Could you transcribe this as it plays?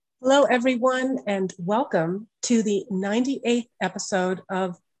Hello, everyone, and welcome to the 98th episode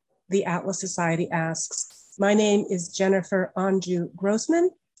of the Atlas Society Asks. My name is Jennifer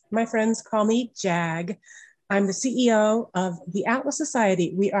Grossman. My friends call me JAG. I'm the CEO of the Atlas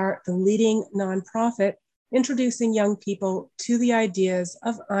Society. We are the leading nonprofit introducing young people to the ideas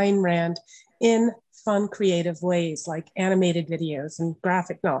of Ayn Rand in fun, creative ways like animated videos and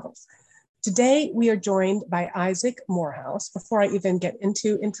graphic novels. Today, we are joined by Isaac Morehouse. Before I even get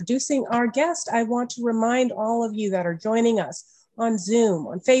into introducing our guest, I want to remind all of you that are joining us on Zoom,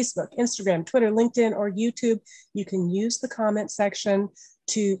 on Facebook, Instagram, Twitter, LinkedIn, or YouTube, you can use the comment section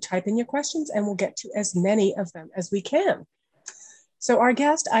to type in your questions and we'll get to as many of them as we can. So our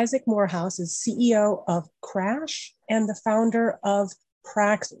guest, Isaac Morehouse, is CEO of Crash and the founder of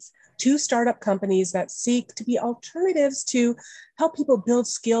Praxis, two startup companies that seek to be alternatives to help people build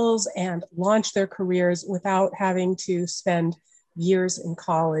skills and launch their careers without having to spend years in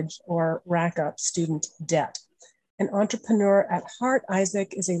college or rack up student debt. An entrepreneur at heart,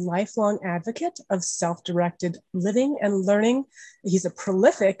 Isaac is a lifelong advocate of self-directed living and learning. He's a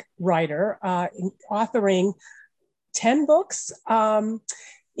prolific writer, authoring 10 books,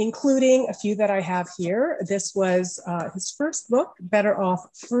 including a few that I have here. This was his first book, Better Off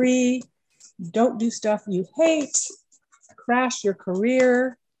Free, Don't Do Stuff You Hate, Crash Your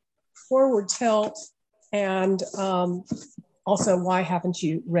Career, Forward Tilt, and also Why Haven't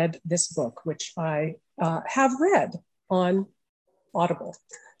You Read This Book, which I have read on Audible.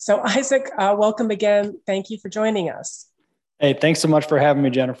 So Isaac, welcome again. Thank you for joining us. Hey, thanks so much for having me,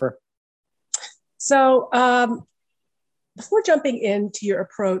 Jennifer. So before jumping into your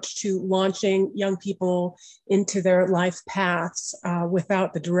approach to launching young people into their life paths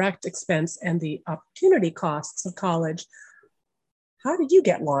without the direct expense and the opportunity costs of college, how did you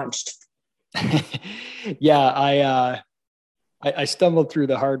get launched? Yeah, I stumbled through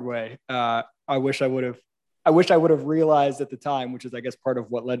the hard way. I wish I would have realized at the time, which is, I guess, part of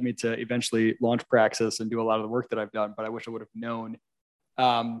what led me to eventually launch Praxis and do a lot of the work that I've done. But I wish I would have known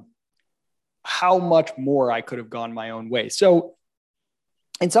how much more I could have gone my own way. So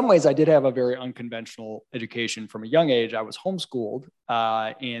in some ways, I did have a very unconventional education from a young age. I was homeschooled.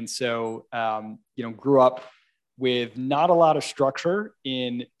 And so, grew up with not a lot of structure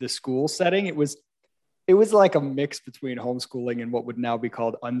in the school setting. It was like a mix between homeschooling and what would now be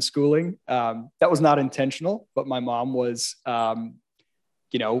called unschooling. That was not intentional, but my mom was,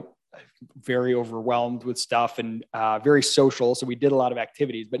 very overwhelmed with stuff and very social. So we did a lot of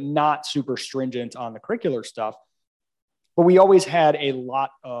activities, but not super stringent on the curricular stuff. But we always had a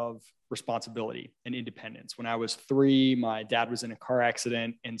lot of responsibility and independence. When I was 3, my dad was in a car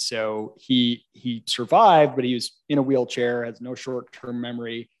accident. And so he survived, but he was in a wheelchair, has no short-term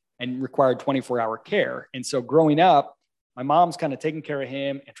memory, and required 24-hour care. And so growing up, my mom's kind of taking care of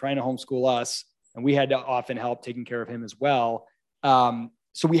him and trying to homeschool us. And we had to often help taking care of him as well.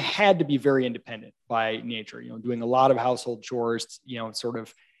 So we had to be very independent by nature, doing a lot of household chores,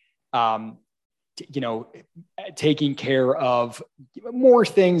 taking care of more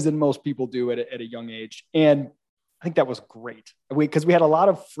things than most people do at a young age. And I think that was great because we had a lot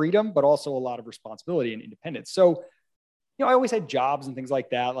of freedom, but also a lot of responsibility and independence. So, I always had jobs and things like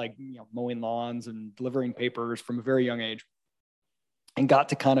that, like, mowing lawns and delivering papers from a very young age, and got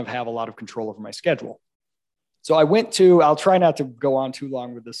to kind of have a lot of control over my schedule. So I'll try not to go on too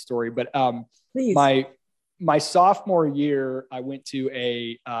long with this story, but my sophomore year, I went to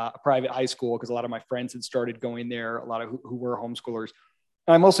a private high school because a lot of my friends had started going there, a lot of who were homeschoolers.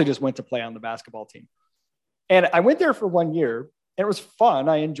 And I mostly just went to play on the basketball team. And I went there for 1 year, and it was fun.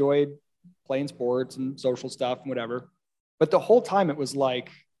 I enjoyed playing sports and social stuff and whatever. But the whole time it was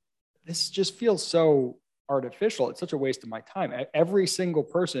like, this just feels so artificial. It's such a waste of my time. Every single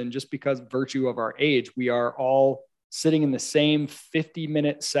person, just because virtue of our age, we are all sitting in the same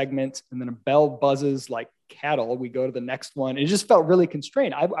 50-minute segment, and then a bell buzzes like cattle. We go to the next one. It just felt really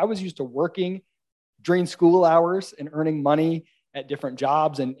constrained. I was used to working during school hours and earning money at different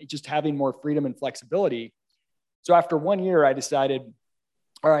jobs and just having more freedom and flexibility. So after 1 year, I decided,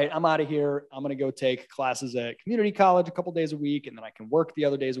 all right, I'm out of here. I'm going to go take classes at community college a couple days a week, and then I can work the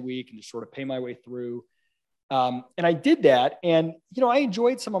other days a week and just sort of pay my way through. And I did that. And, I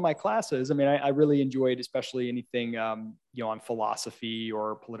enjoyed some of my classes. I mean, I really enjoyed, especially anything, on philosophy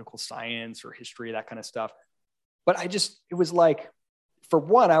or political science or history, that kind of stuff. But it was like, for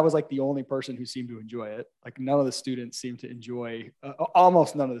one, I was like the only person who seemed to enjoy it. Like none of the students seemed to enjoy,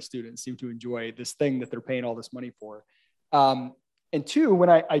 almost none of the students seemed to enjoy this thing that they're paying all this money for. And two, when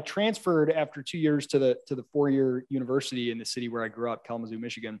I transferred after 2 years to the 4-year university in the city where I grew up, Kalamazoo,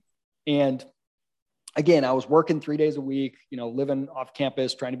 Michigan, and again, I was working 3 days a week, living off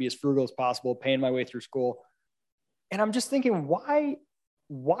campus, trying to be as frugal as possible, paying my way through school. And I'm just thinking,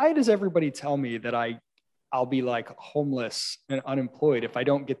 why does everybody tell me that I'll be like homeless and unemployed if I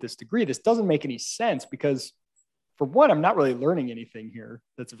don't get this degree? This doesn't make any sense because, for one, I'm not really learning anything here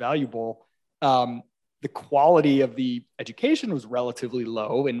that's valuable. The quality of the education was relatively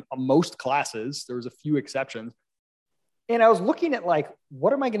low in most classes. There was a few exceptions. And I was looking at like,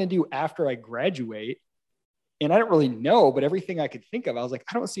 what am I going to do after I graduate? And I don't really know, but everything I could think of, I was like,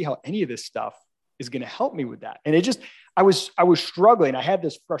 I don't see how any of this stuff is going to help me with that. And I was struggling. I had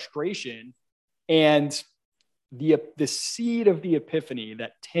this frustration, and the seed of the epiphany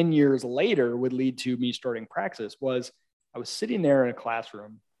that 10 years later would lead to me starting Praxis was I was sitting there in a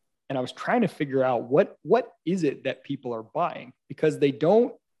classroom and I was trying to figure out what is it that people are buying, because they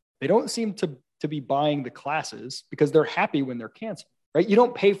don't seem to be buying the classes because they're happy when they're canceled, right? You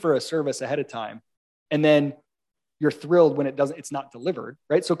don't pay for a service ahead of time and then you're thrilled when it's not delivered,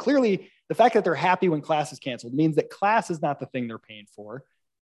 right? So clearly the fact that they're happy when class is canceled means that class is not the thing they're paying for.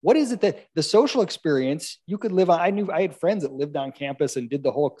 What is it that the social experience you could live on? I had friends that lived on campus and did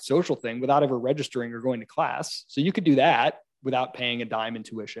the whole social thing without ever registering or going to class. So you could do that without paying a dime in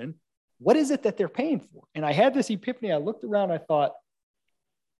tuition. What is it that they're paying for? And I had this epiphany. I looked around, I thought,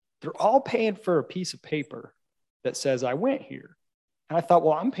 they're all paying for a piece of paper that says I went here. And I thought,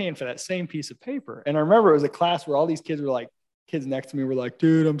 well, I'm paying for that same piece of paper. And I remember it was a class where all these kids were like, kids next to me were like,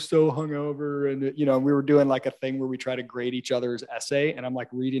 dude, I'm so hungover. And, we were doing like a thing where we try to grade each other's essay. And I'm like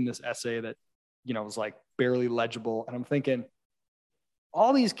reading this essay that, was like barely legible. And I'm thinking,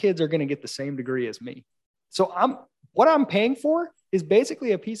 all these kids are going to get the same degree as me. So what I'm paying for is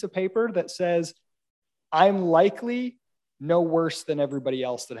basically a piece of paper that says I'm likely no worse than everybody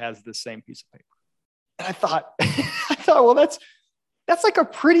else that has the same piece of paper. And I thought, well, that's like a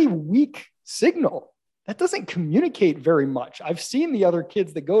pretty weak signal. That doesn't communicate very much. I've seen the other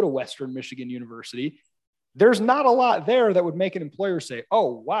kids that go to Western Michigan University. There's not a lot there that would make an employer say,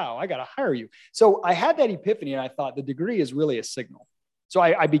 oh, wow, I got to hire you. So I had that epiphany and I thought the degree is really a signal. So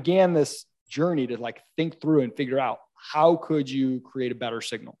I began this journey to like think through and figure out how could you create a better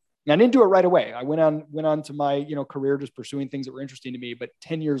signal. And I didn't do it right away. I went on to my, career, just pursuing things that were interesting to me. But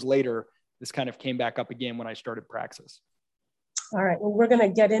 10 years later, this kind of came back up again when I started Praxis. All right. Well, we're going to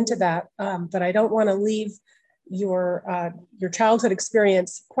get into that, but I don't want to leave your childhood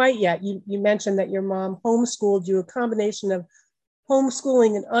experience quite yet. You mentioned that your mom homeschooled you, a combination of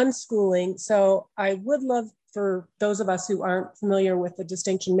homeschooling and unschooling. So I would love for those of us who aren't familiar with the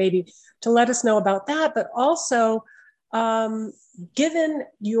distinction, maybe to let us know about that, but also given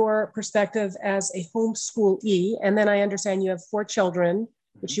your perspective as a homeschoolee, and then I understand you have 4 children,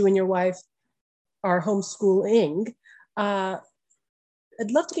 which you and your wife are homeschooling. I'd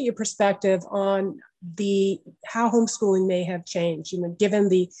love to get your perspective on how homeschooling may have changed, given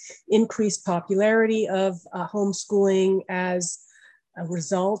the increased popularity of homeschooling as a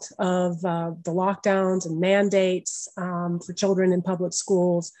result of the lockdowns and mandates for children in public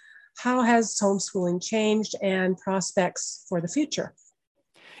schools. How has homeschooling changed and prospects for the future?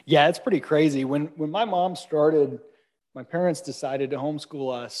 Yeah, it's pretty crazy. When my mom started, my parents decided to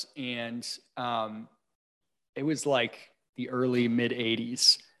homeschool us, and it was like the early mid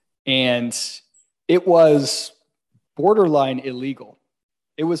 80s, and it was borderline illegal.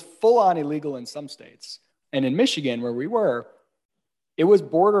 It was full on illegal in some states. And in Michigan, where we were, it was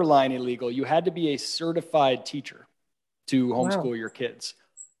borderline illegal. You had to be a certified teacher to homeschool your kids.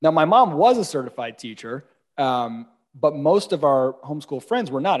 Now, my mom was a certified teacher, but most of our homeschool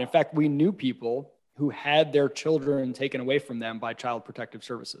friends were not. In fact, we knew people who had their children taken away from them by Child Protective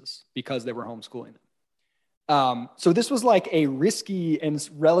Services because they were homeschooling them. So this was like a risky and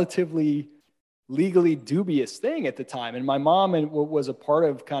relatively legally dubious thing at the time. And my mom was a part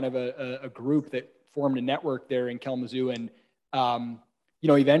of kind of a group that formed a network there in Kalamazoo. And,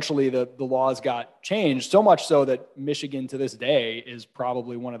 eventually the laws got changed, so much so that Michigan to this day is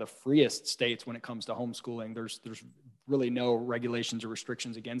probably one of the freest states when it comes to homeschooling. There's really no regulations or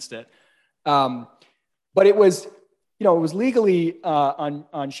restrictions against it. But it was, it was legally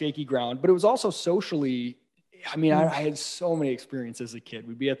on shaky ground, but it was also socially. I mean, I had so many experiences as a kid.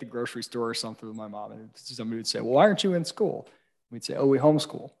 We'd be at the grocery store or something with my mom, and somebody would say, well, why aren't you in school? We'd say, oh, we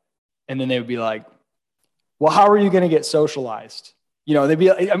homeschool. And then they would be like, well, how are you going to get socialized? They'd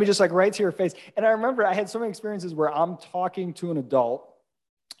be, just like right to your face. And I remember I had so many experiences where I'm talking to an adult,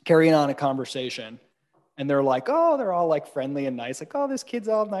 carrying on a conversation, and they're like, oh, they're all like friendly and nice. Like, oh, this kid's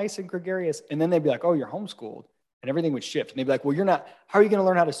all nice and gregarious. And then they'd be like, oh, you're homeschooled. And everything would shift. And they'd be like, well, you're not, how are you going to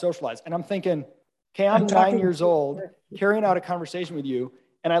learn how to socialize? And I'm thinking, okay, I'm 9 years old, carrying out a conversation with you,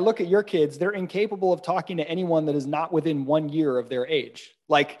 and I look at your kids, they're incapable of talking to anyone that is not within 1 year of their age.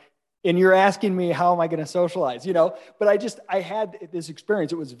 Like, and you're asking me, how am I going to socialize? But I had this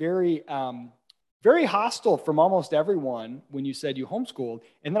experience. It was very, very hostile from almost everyone when you said you homeschooled.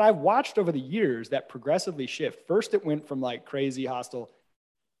 And then I've watched over the years that progressively shift. First, it went from like crazy hostile.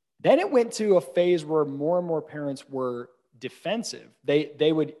 Then it went to a phase where more and more parents were defensive.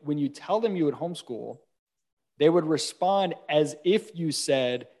 They would, when you tell them you would homeschool, they would respond as if you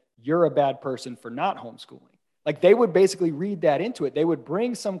said, you're a bad person for not homeschooling. Like they would basically read that into it. They would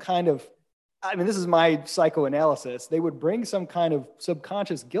bring some kind of, this is my psychoanalysis. They would bring some kind of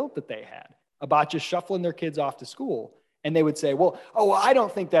subconscious guilt that they had about just shuffling their kids off to school. And they would say, well, I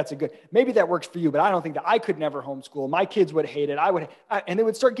don't think that's maybe that works for you, but I don't think that I could never homeschool. My kids would hate it. And they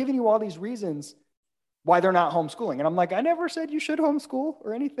would start giving you all these reasons why they're not homeschooling. And I'm like, I never said you should homeschool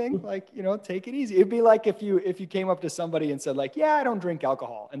or anything. Like, take it easy. It'd be like if you came up to somebody and said like, yeah, I don't drink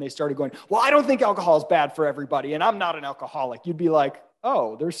alcohol. And they started going, well, I don't think alcohol is bad for everybody. And I'm not an alcoholic. You'd be like,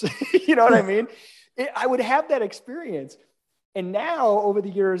 oh, there's, you know what I mean? I would have that experience. And now over the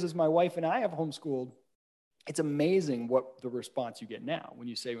years, as my wife and I have homeschooled, it's amazing what the response you get now when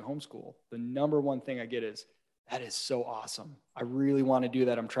you say homeschool. The number one thing I get is, that is so awesome. I really want to do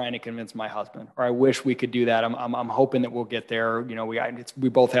that. I'm trying to convince my husband, or I wish we could do that. I'm hoping that we'll get there. We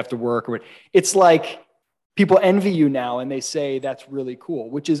both have to work. It's like people envy you now and they say that's really cool,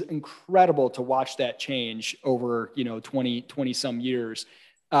 which is incredible to watch that change over, 20 some years.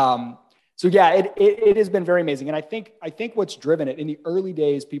 So yeah, it has been very amazing. And I think what's driven it, in the early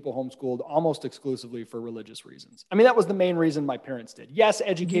days, people homeschooled almost exclusively for religious reasons. That was the main reason my parents did. Yes,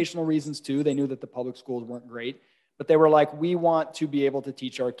 educational reasons too. They knew that the public schools weren't great, but they were like, we want to be able to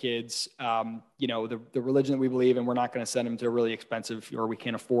teach our kids, the religion that we believe in. We're not going to send them to a really expensive, or we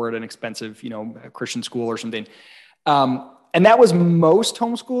can't afford an expensive, Christian school or something. And that was most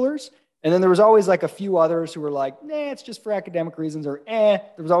homeschoolers. And then there was always like a few others who were like, nah, it's just for academic reasons, or there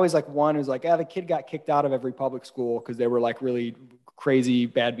was always like one who's like, the kid got kicked out of every public school because they were like really crazy,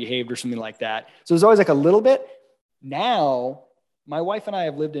 bad behaved or something like that. So there's always like a little bit. Now, my wife and I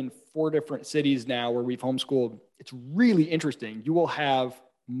have lived in 4 different cities now where we've homeschooled. It's really interesting. You will have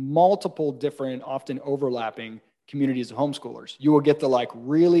multiple different, often overlapping communities of homeschoolers. You will get the like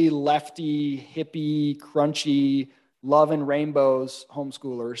really lefty, hippie, crunchy, love and rainbows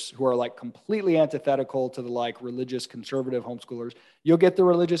homeschoolers who are like completely antithetical to the like religious conservative homeschoolers. You'll get the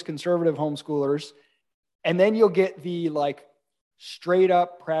religious conservative homeschoolers, and then you'll get the like straight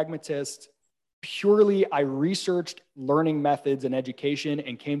up pragmatist, purely I researched learning methods and education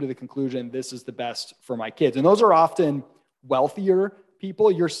and came to the conclusion this is the best for my kids. And those are often wealthier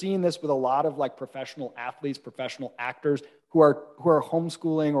people. You're seeing this with a lot of like professional athletes, professional actors who are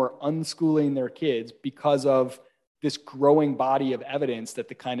homeschooling or unschooling their kids because of this growing body of evidence that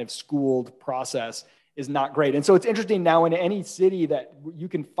the kind of schooled process is not great. And so it's interesting now in any city that you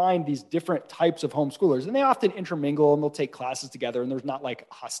can find these different types of homeschoolers, and they often intermingle and they'll take classes together, and there's not like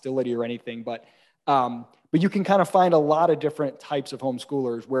hostility or anything, but you can kind of find a lot of different types of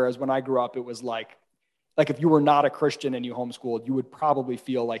homeschoolers. Whereas when I grew up, it was like if you were not a Christian and you homeschooled, you would probably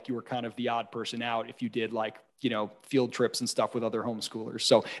feel like you were kind of the odd person out if you did like, field trips and stuff with other homeschoolers.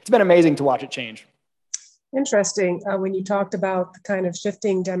 So it's been amazing to watch it change. Interesting. When you talked about the kind of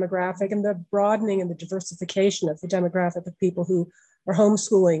shifting demographic and the broadening and the diversification of the demographic of people who are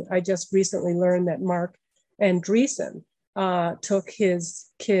homeschooling, I just recently learned that Mark Andreessen took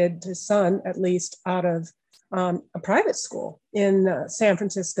his son at least, out of a private school in San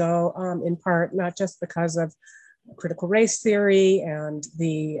Francisco, in part, not just because of critical race theory and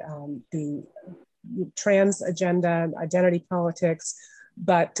the trans agenda, identity politics,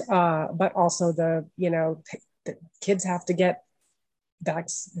 but also the kids have to get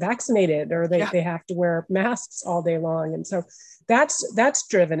vaccinated, or they have to wear masks all day long. And so that's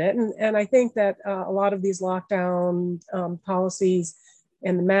driven it. And I think that a lot of these lockdown policies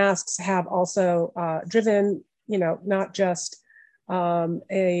and the masks have also driven, not just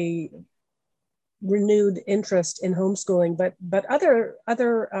a renewed interest in homeschooling, but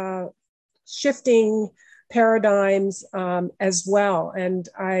other shifting paradigms as well. And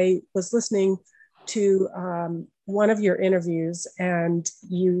I was listening to one of your interviews, and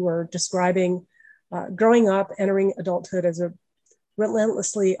you were describing growing up, entering adulthood as a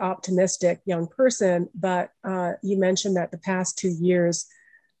relentlessly optimistic young person, but you mentioned that the past 2 years,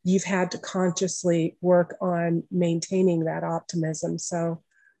 you've had to consciously work on maintaining that optimism. So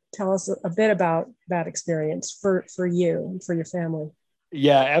tell us a bit about that experience for you and for your family.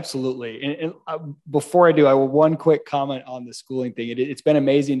 Yeah, absolutely. And before I do, I will one quick comment on the schooling thing. It's been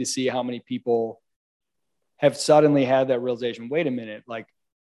amazing to see how many people have suddenly had that realization. Wait a minute, like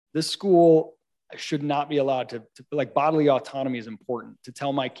this school should not be allowed to like bodily autonomy is important to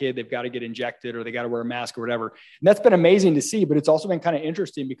tell my kid they've got to get injected or they got to wear a mask or whatever. And that's been amazing to see, but it's also been kind of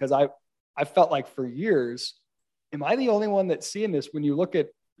interesting because I felt like for years, am I the only one that's seeing this? When you look at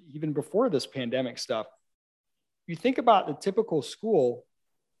even before this pandemic stuff, you think about the typical school,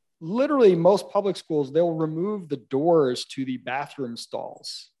 literally most public schools, they'll remove the doors to the bathroom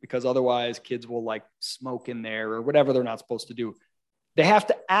stalls because otherwise kids will like smoke in there or whatever they're not supposed to do. They have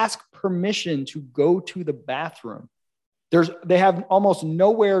to ask permission to go to the bathroom. They have almost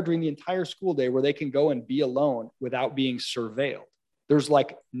nowhere during the entire school day where they can go and be alone without being surveilled. There's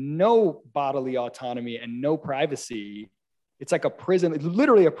like no bodily autonomy and no privacy. It's like a prison, it's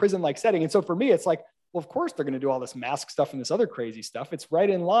literally a prison-like setting. And so for me, it's like, well, of course they're going to do all this mask stuff and this other crazy stuff. It's right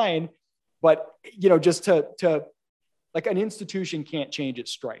in line. But, just to like an institution can't change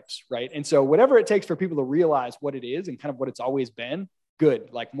its stripes, right? And so whatever it takes for people to realize what it is and kind of what it's always been, good.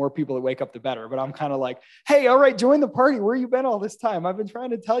 Like more people that wake up, the better. But I'm kind of like, hey, all right, join the party. Where you been all this time? I've been trying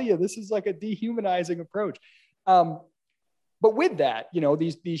to tell you, this is like a dehumanizing approach. But with that,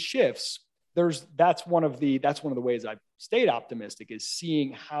 these shifts, that's one of the ways I've stayed optimistic is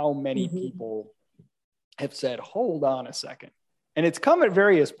seeing how many people have said, hold on a second. And it's come at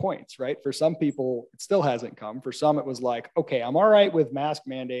various points, right? For some people, it still hasn't come. For some, it was like, okay, I'm all right with mask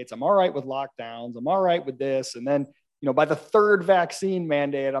mandates. I'm all right with lockdowns. I'm all right with this. And then, by the third vaccine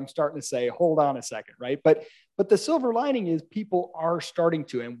mandate, I'm starting to say, hold on a second, right? But the silver lining is people are starting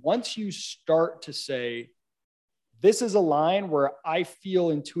to. And once you start to say, this is a line where I feel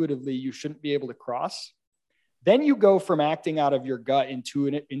intuitively you shouldn't be able to cross, then you go from acting out of your gut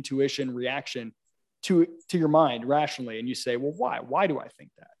intuition reaction to your mind rationally. And you say, well, why? Why do I think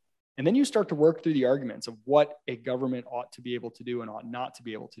that? And then you start to work through the arguments of what a government ought to be able to do and ought not to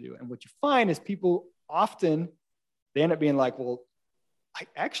be able to do. And what you find is people often, they end up being like, well,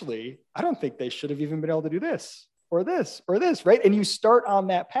 I don't think they should have even been able to do this or this or this, right? And you start on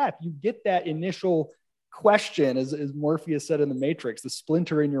that path. You get that initial question, as Morpheus said in the Matrix, the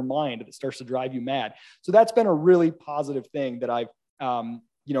splinter in your mind that starts to drive you mad. So that's been a really positive thing that I've,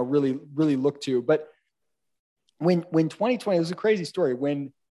 really, really looked to. But when 2020, it was a crazy story.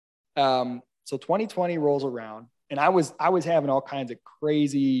 When, so 2020 rolls around, and I was having all kinds of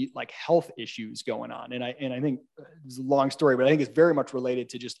crazy like health issues going on. And I think it's a long story, but I think it's very much related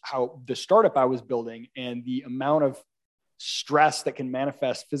to just how the startup I was building and the amount of stress that can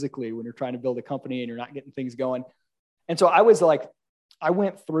manifest physically when you're trying to build a company and you're not getting things going. And so I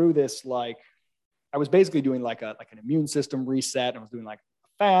went through this, like, I was basically doing like an immune system reset. I was doing like a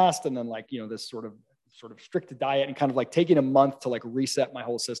fast and then like, this sort of strict diet and kind of like taking a month to like reset my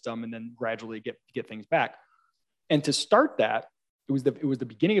whole system and then gradually get things back. And to start that, it was the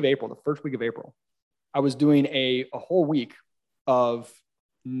beginning of April, the first week of April. I was doing a whole week of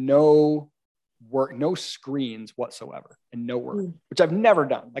no work, no screens whatsoever, and no work, which I've never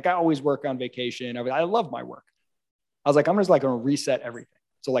done. Like I always work on vacation. I love my work. I was like, I'm just like going to reset everything.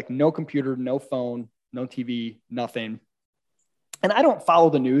 So like no computer, no phone, no TV, nothing. And I don't follow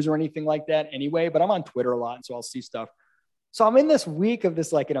the news or anything like that anyway, but I'm on Twitter a lot. And so I'll see stuff. So I'm in this week of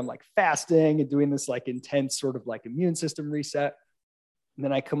this, like, and I'm like fasting and doing this like intense sort of like immune system reset. And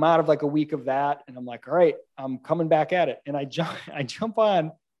then I come out of like a week of that and I'm like, all right, I'm coming back at it. And I jump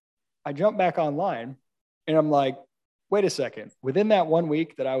back online and I'm like, wait a second. Within that 1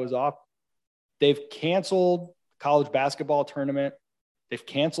 week that I was off, they've canceled college basketball tournament. They've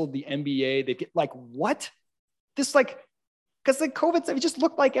canceled the NBA. They get like, what? This like, because the COVID, it just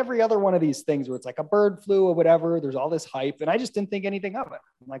looked like every other one of these things where it's like a bird flu or whatever. There's all this hype. And I just didn't think anything of it.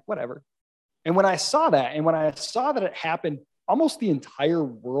 I'm like, whatever. And when I saw that it happened, almost the entire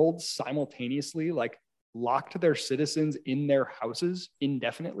world simultaneously, like locked their citizens in their houses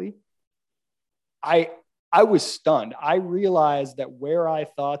indefinitely, I was stunned. I realized that where I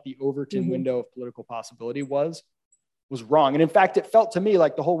thought the Overton window of political possibility was wrong. And in fact, it felt to me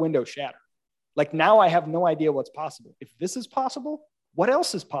like the whole window shattered. Like now I have no idea what's possible. If this is possible, what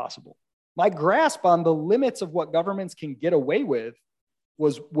else is possible? My grasp on the limits of what governments can get away with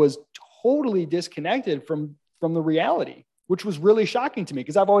was totally disconnected from the reality, which was really shocking to me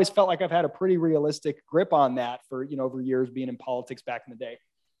because I've always felt like I've had a pretty realistic grip on that for, over years being in politics back in the day.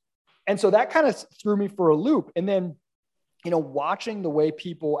 And so that kind of threw me for a loop. And then, watching the way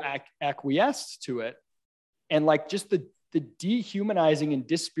people acquiesced to it and like just the dehumanizing and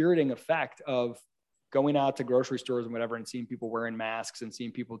dispiriting effect of going out to grocery stores and whatever and seeing people wearing masks and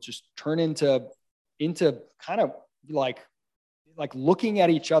seeing people just turn into kind of like looking at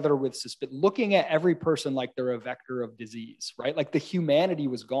each other with suspicion, looking at every person like they're a vector of disease, right? Like the humanity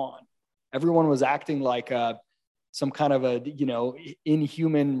was gone. Everyone was acting like some kind of a,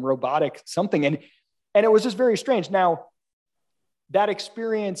 inhuman robotic something. And it was just very strange. Now, that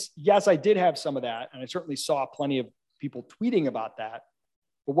experience, yes, I did have some of that. And I certainly saw plenty of people tweeting about that.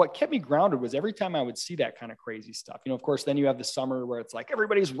 But what kept me grounded was every time I would see that kind of crazy stuff, of course, then you have the summer where it's like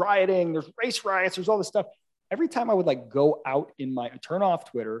everybody's rioting, there's race riots, there's all this stuff. Every time I would go out turn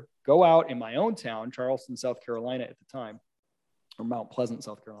off Twitter, go out in my own town, Charleston, South Carolina at the time, or Mount Pleasant,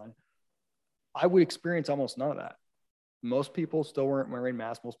 South Carolina, I would experience almost none of that. Most people still weren't wearing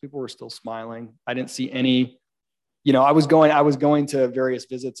masks. Most people were still smiling. I didn't see any, I was going to various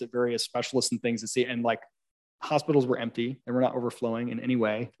visits at various specialists and things to see, and hospitals were empty. They were not overflowing in any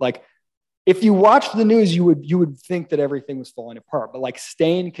way. If you watched the news, you would think that everything was falling apart, but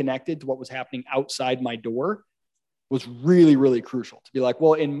staying connected to what was happening outside my door was really, really crucial to be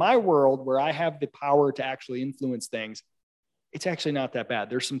well, in my world where I have the power to actually influence things, it's actually not that bad.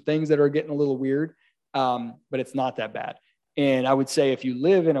 There's some things that are getting a little weird, but it's not that bad. And I would say if you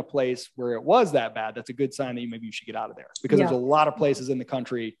live in a place where it was that bad, that's a good sign that maybe you should get out of there, because there's a lot of places in the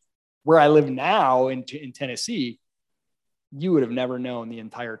country where I live now in Tennessee, you would have never known the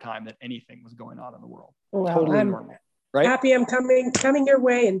entire time that anything was going on in the world. Well, totally normal, right? Happy I'm coming your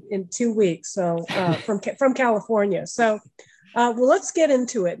way in 2 weeks. So from California. So well, let's get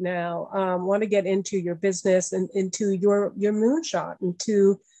into it now. Want to get into your business and into your moonshot,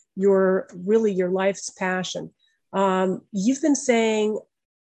 into your life's passion. You've been saying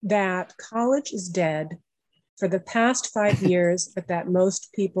that college is dead for the past 5 years, but that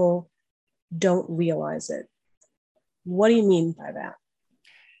most people don't realize it. What do you mean by that?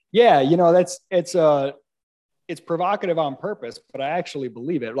 Yeah, it's provocative on purpose, but I actually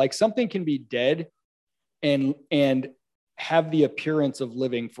believe it. Something can be dead and have the appearance of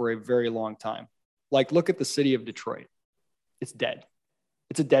living for a very long time. Look at the city of Detroit. It's dead.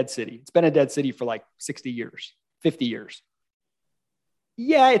 It's a dead city. It's been a dead city for 60 years, 50 years.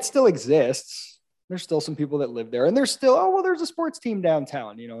 Yeah, it still exists. There's still some people that live there, and there's still, there's a sports team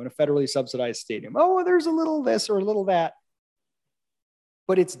downtown, in a federally subsidized stadium. Oh, there's a little this or a little that,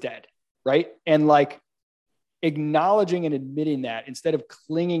 but it's dead, right? And acknowledging and admitting that instead of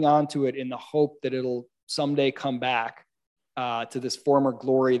clinging onto it in the hope that it'll someday come back to this former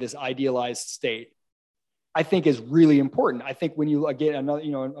glory, this idealized state, I think is really important. I think when you, again,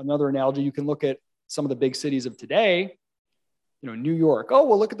 another analogy, you can look at some of the big cities of today, New York. Oh,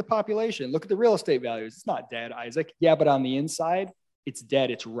 well, look at the population. Look at the real estate values. It's not dead, Isaac. Yeah, but on the inside, it's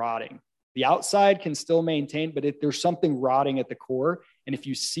dead. It's rotting. The outside can still maintain, but there's something rotting at the core. And if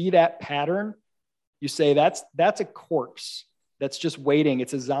you see that pattern, you say, that's a corpse. That's just waiting.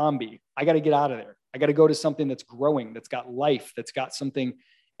 It's a zombie. I got to get out of there. I got to go to something that's growing, that's got life, that's got something.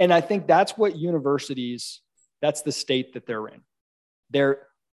 And I think that's what universities, that's the state that they're in. They're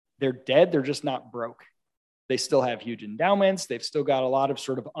dead. They're just not broke. They still have huge endowments. They've still got a lot of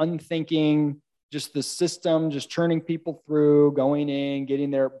sort of unthinking, just the system, just churning people through, going in, getting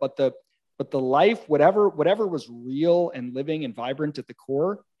there. But the life, whatever was real and living and vibrant at the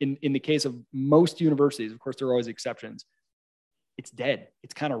core, in the case of most universities, of course, there are always exceptions, it's dead.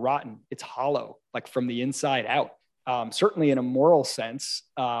 It's kind of rotten. It's hollow, from the inside out. Certainly in a moral sense,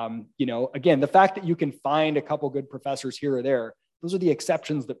 again, the fact that you can find a couple good professors here or there, those are the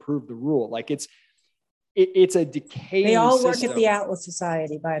exceptions that prove the rule. It's a decaying They all system. work at the Atlas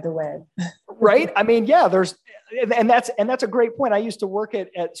Society, by the way. Right? I mean, yeah, and that's a great point. I used to work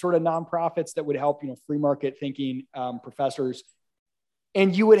at sort of nonprofits that would help, free market thinking professors.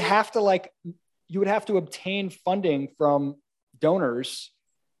 And you would have to obtain funding from donors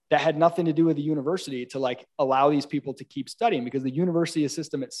that had nothing to do with the university to allow these people to keep studying, because the university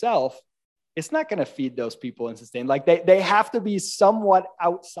system itself, it's not going to feed those people and sustain. They have to be somewhat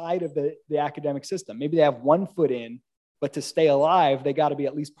outside of the academic system. Maybe they have one foot in, but to stay alive, they got to be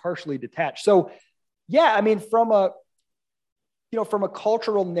at least partially detached. So yeah, I mean, from a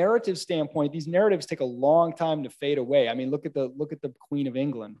cultural narrative standpoint, these narratives take a long time to fade away. I mean, look at the Queen of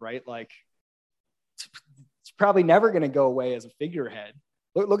England, right? It's probably never going to go away as a figurehead.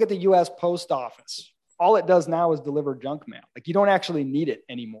 Look at the US Post Office. All it does now is deliver junk mail. You don't actually need it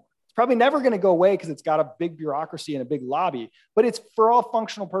anymore. It's probably never going to go away because it's got a big bureaucracy and a big lobby, but it's, for all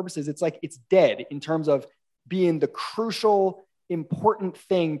functional purposes, it's it's dead in terms of being the crucial, important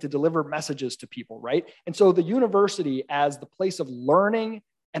thing to deliver messages to people, right? And so the university, as the place of learning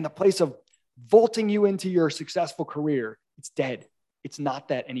and the place of vaulting you into your successful career, it's dead. It's not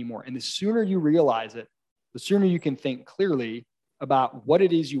that anymore. And the sooner you realize it, the sooner you can think clearly about what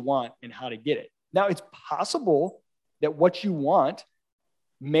it is you want and how to get it. Now, it's possible that what you want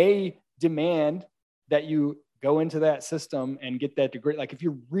may demand that you go into that system and get that degree. If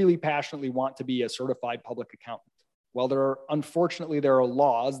you really passionately want to be a certified public accountant, Well, unfortunately, there are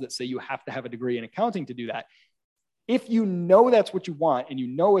laws that say you have to have a degree in accounting to do that. If you know that's what you want and you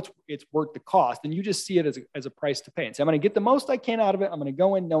know it's worth the cost, then you just see it as a price to pay and say, I'm going to get the most I can out of it. I'm going to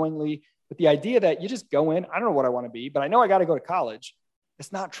go in knowingly. But the idea that you just go in, I don't know what I want to be, but I know I got to go to college.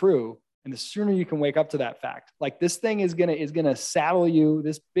 It's not true. And the sooner you can wake up to that fact, like this thing is gonna saddle you,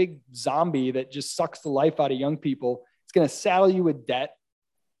 this big zombie that just sucks the life out of young people. It's gonna saddle you with debt,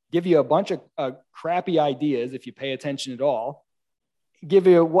 give you a bunch of crappy ideas if you pay attention at all. Give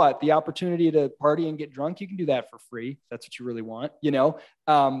you the opportunity to party and get drunk. You can do that for free. That's what you really want,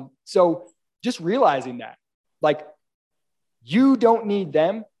 So just realizing that, like, you don't need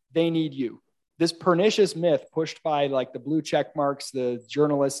them, they need you. This pernicious myth pushed by like the blue check marks, the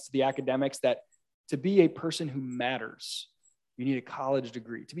journalists, the academics, that to be a person who matters, you need a college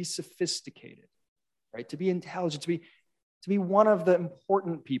degree. To be sophisticated, right? To be intelligent, to be one of the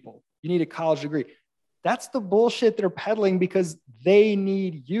important people, you need a college degree. That's the bullshit they're peddling because they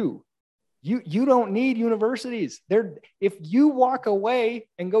need you. You don't need universities. If you walk away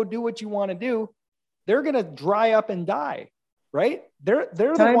and go do what you want to do, they're going to dry up and die. Right? They're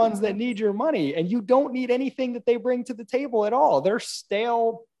the ones that need your money, and you don't need anything that they bring to the table at all. They're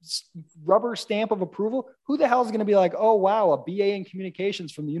stale rubber stamp of approval. Who the hell is going to be like, oh, wow, a BA in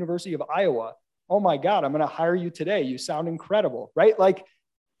communications from the University of Iowa. Oh my God, I'm going to hire you today. You sound incredible. Right? Like,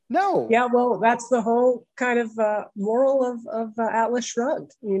 no. Yeah, well, that's the whole kind of moral of Atlas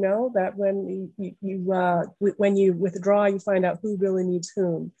Shrugged, that when you withdraw, you find out who really needs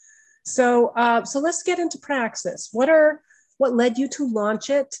whom. So let's get into Praxis. What led you to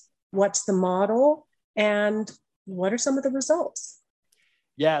launch it? What's the model? And what are some of the results?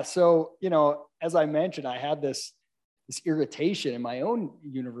 Yeah. So, as I mentioned, I had this irritation in my own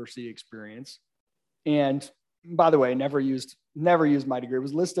university experience. And by the way, never used my degree. It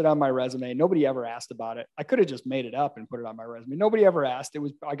was listed on my resume. Nobody ever asked about it. I could have just made it up and put it on my resume. Nobody ever asked.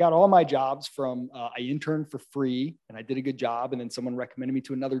 I got all my jobs from, I interned for free and I did a good job. And then someone recommended me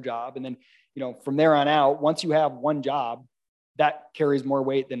to another job. And then, from there on out, once you have one job, that carries more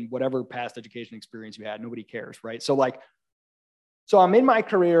weight than whatever past education experience you had. Nobody cares, right? So I'm in my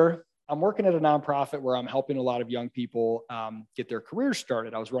career. I'm working at a nonprofit where I'm helping a lot of young people get their careers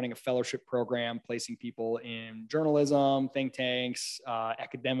started. I was running a fellowship program, placing people in journalism, think tanks,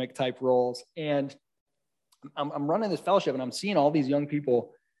 academic type roles. And I'm running this fellowship and I'm seeing all these young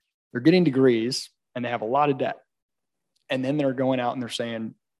people, they're getting degrees and they have a lot of debt. And then they're going out and they're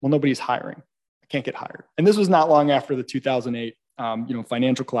saying, well, nobody's hiring. Can't get hired. And this was not long after the 2008,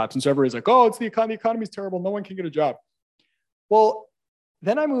 financial collapse. And so everybody's like, oh, it's the economy. The economy's terrible. No one can get a job. Well,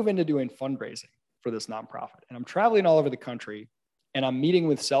 then I move into doing fundraising for this nonprofit. And I'm traveling all over the country and I'm meeting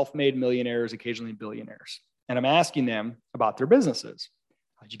with self-made millionaires, occasionally billionaires. And I'm asking them about their businesses.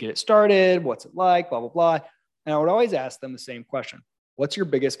 How'd you get it started? What's it like? Blah, blah, blah. And I would always ask them the same question. What's your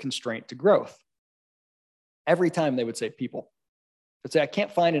biggest constraint to growth? Every time they would say people. They'd say, I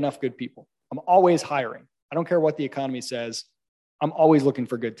can't find enough good people. I'm always hiring. I don't care what the economy says. I'm always looking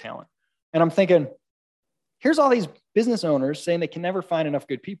for good talent. And I'm thinking, here's all these business owners saying they can never find enough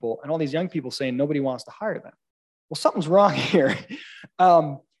good people, and all these young people saying nobody wants to hire them. Well, something's wrong here.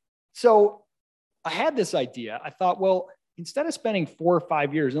 So I had this idea. I thought, well, instead of spending 4 or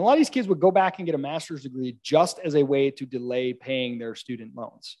 5 years, and a lot of these kids would go back and get a master's degree just as a way to delay paying their student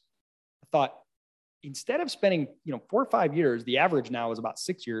loans. I thought, instead of spending 4 or 5 years, the average now is about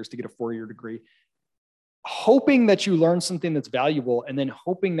 6 years to get a 4-year degree, hoping that you learn something that's valuable and then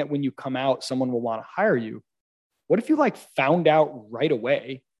hoping that when you come out, someone will want to hire you. What if you found out right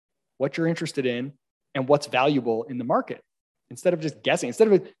away what you're interested in and what's valuable in the market, instead of just guessing, instead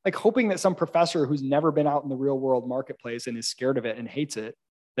of hoping that some professor who's never been out in the real world marketplace and is scared of it and hates it,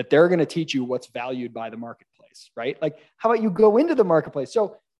 that they're going to teach you what's valued by the marketplace, right? How about you go into the marketplace?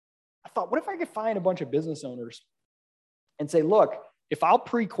 So I thought, what if I could find a bunch of business owners and say, look, if I'll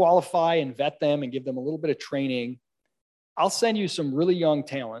pre-qualify and vet them and give them a little bit of training, I'll send you some really young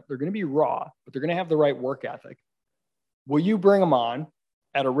talent. They're going to be raw, but they're going to have the right work ethic. Will you bring them on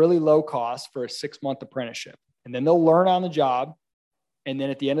at a really low cost for a 6-month apprenticeship? And then they'll learn on the job. And then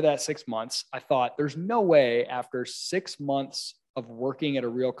at the end of that 6 months, I thought, there's no way after 6 months of working at a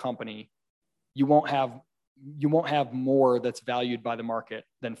real company, you won't have more that's valued by the market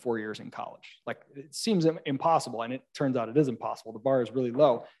than 4 years in college. It seems impossible. And it turns out it is impossible. The bar is really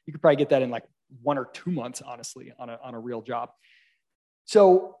low. You could probably get that in 1 or 2 months, honestly, on a real job.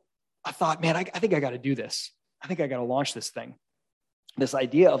 So I thought, man, I think I got to do this. I think I got to launch this thing. This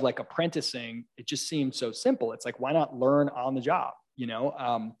idea of apprenticing, it just seemed so simple. It's why not learn on the job,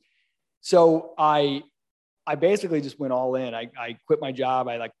 So I basically just went all in. I quit my job.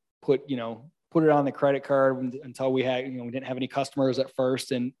 I put, put it on the credit card until we had, we didn't have any customers at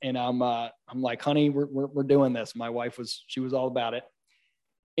first. And I'm like, honey, we're doing this. My wife she was all about it.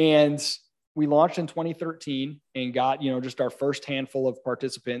 And we launched in 2013 and got, just our first handful of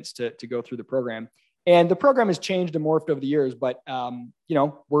participants to go through the program. And the program has changed and morphed over the years, but,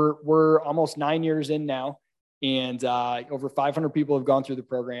 we're almost 9 years in now, and over 500 people have gone through the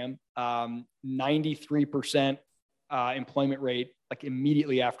program. 93% employment rate, like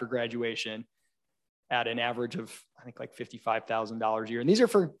immediately after graduation, at an average of, I think, like $55,000 a year. And these are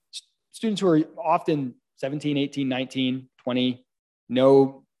for students who are often 17, 18, 19, 20,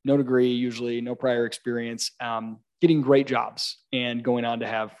 no degree, usually no prior experience, getting great jobs and going on to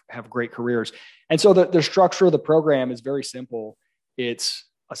have great careers. And so the structure of the program is very simple. It's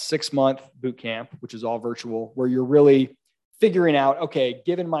a 6-month boot camp, which is all virtual, where you're really figuring out, okay,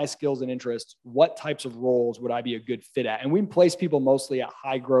 given my skills and interests, what types of roles would I be a good fit at? And we place people mostly at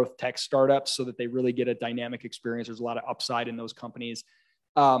high growth tech startups so that they really get a dynamic experience. There's a lot of upside in those companies.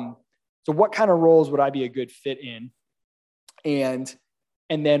 So what kind of roles would I be a good fit in? And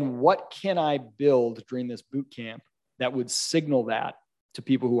then what can I build during this boot camp that would signal that to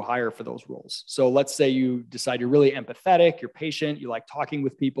people who hire for those roles? So let's say you decide you're really empathetic, you're patient, you like talking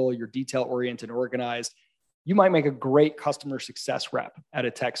with people, you're detail oriented and organized. You might make a great customer success rep at a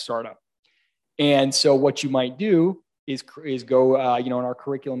tech startup. And so what you might do is go, and our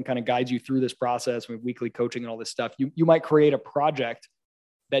curriculum kind of guides you through this process with weekly coaching and all this stuff. You might create a project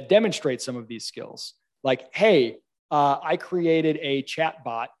that demonstrates some of these skills. Like, hey, I created a chat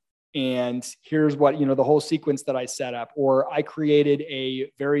bot, and here's what, the whole sequence that I set up. Or I created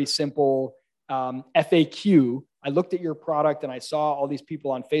a very simple FAQ. I looked at your product and I saw all these people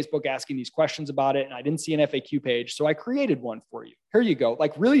on Facebook asking these questions about it, and I didn't see an FAQ page. So I created one for you. Here you go.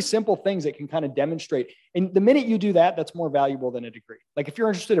 Like really simple things that can kind of demonstrate. And the minute you do that, that's more valuable than a degree. Like if you're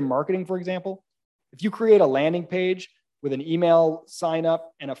interested in marketing, for example, if you create a landing page with an email sign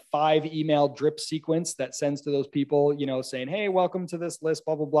up and a 5 email drip sequence that sends to those people, saying, hey, welcome to this list,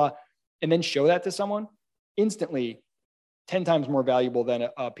 blah, blah, blah, and then show that to someone, instantly 10 times more valuable than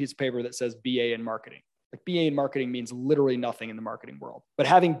a piece of paper that says BA in marketing. Like BA in marketing means literally nothing in the marketing world, but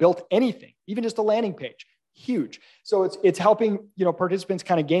having built anything, even just a landing page, huge. So it's helping, participants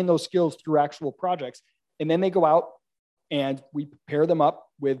kind of gain those skills through actual projects. And then they go out and we pair them up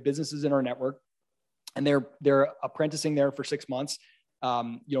with businesses in our network, and they're apprenticing there for 6 months,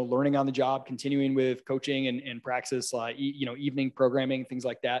 learning on the job, continuing with coaching and Praxis, evening programming, things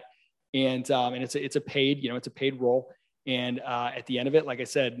like that. And it's a paid role. And at the end of it, like I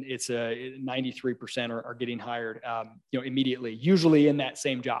said, it's 93% are getting hired, immediately, usually in that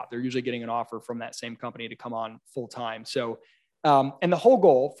same job. They're usually getting an offer from that same company to come on full time. So, and the whole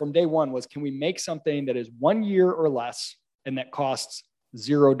goal from day one was, can we make something that is 1 year or less and that costs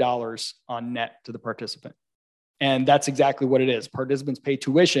 $0 on net to the participant? And that's exactly what it is. Participants pay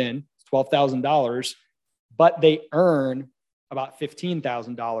tuition, $12,000, but they earn about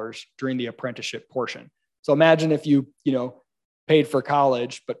 $15,000 during the apprenticeship portion. So imagine if you paid for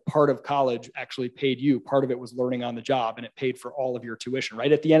college, but part of college actually paid you. Part of it was learning on the job, and it paid for all of your tuition,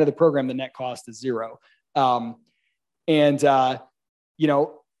 right? At the end of the program, the net cost is $0.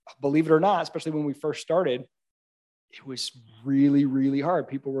 Believe it or not, especially when we first started, it was really, really hard.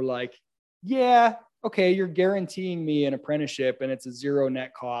 People were like, yeah, okay, you're guaranteeing me an apprenticeship and it's a $0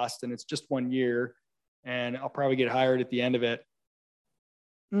 net cost and it's just 1 year and I'll probably get hired at the end of it.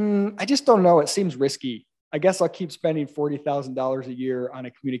 I just don't know. It seems risky. I guess I'll keep spending $40,000 a year on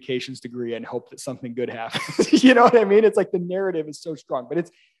a communications degree and hope that something good happens. You know what I mean? It's like the narrative is so strong, but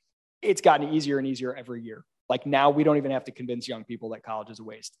it's gotten easier and easier every year. Like now we don't even have to convince young people that college is a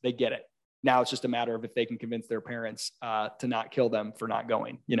waste. They get it. Now it's just a matter of if they can convince their parents to not kill them for not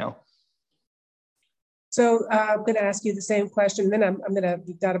going, So I'm going to ask you the same question. Then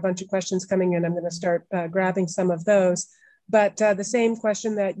we've got a bunch of questions coming in. I'm going to start grabbing some of those. But the same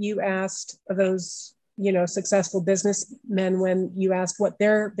question that you asked those, successful businessmen when you asked what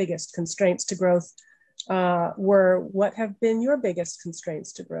their biggest constraints to growth were, what have been your biggest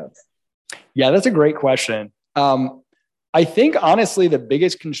constraints to growth? Yeah, that's a great question. I think honestly, the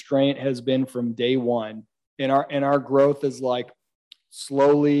biggest constraint has been from day one, and our growth is like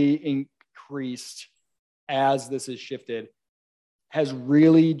slowly increased as this has shifted, has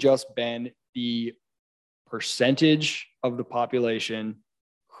really just been the percentage of the population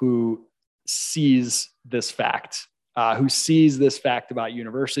who sees this fact about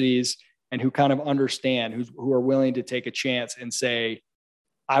universities and who kind of understand, who are willing to take a chance and say,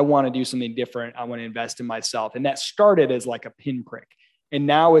 I want to do something different. I want to invest in myself. And that started as like a pinprick. And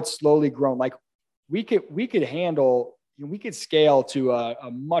now it's slowly grown. Like we could handle, we could scale to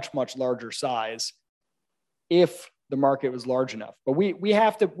a much, much larger size if the market was large enough. But we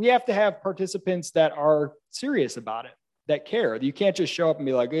have to have participants that are serious about it, that care. You can't just show up and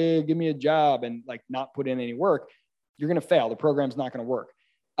be like, hey, give me a job and like not put in any work. You're going to fail. The program's not going to work.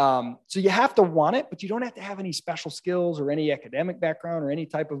 So you have to want it, but you don't have to have any special skills or any academic background or any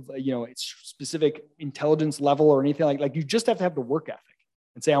type of, specific intelligence level or anything like you just have to have the work ethic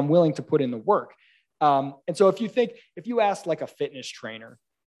and say, I'm willing to put in the work. And so if you ask like a fitness trainer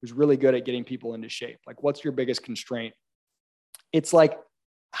who's really good at getting people into shape, like what's your biggest constraint? It's like,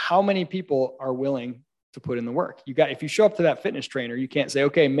 how many people are willing to put in the work? If you show up to that fitness trainer, you can't say,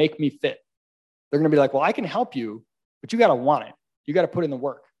 okay, make me fit. They're going to be like, well, I can help you, but you got to want it. You got to put in the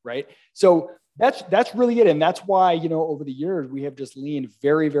work. Right. So that's really it. And that's why, over the years, we have just leaned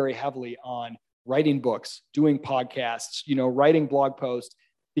very, very heavily on writing books, doing podcasts, writing blog posts,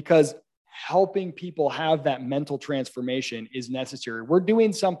 because helping people have that mental transformation is necessary. We're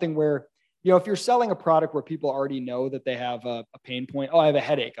doing something where, if you're selling a product where people already know that they have a pain point, oh, I have a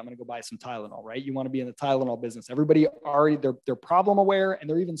headache, I'm going to go buy some Tylenol, right? You want to be in the Tylenol business. Everybody already, they're problem aware and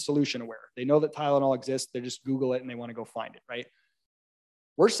they're even solution aware. They know that Tylenol exists. They just Google it and they want to go find it, right?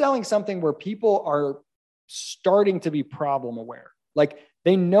 We're selling something where people are starting to be problem aware. Like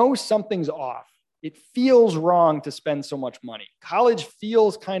they know something's off. It feels wrong to spend so much money. College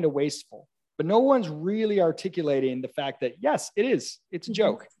feels kind of wasteful, but no one's really articulating the fact that, yes, it is. It's a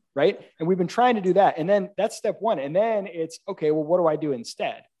joke, right? And we've been trying to do that. And then that's step one. And then it's, okay, well, what do I do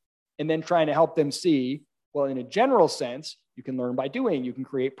instead? And then trying to help them see, well, in a general sense, you can learn by doing, you can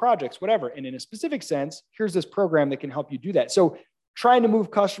create projects, whatever. And in a specific sense, here's this program that can help you do that. So trying to move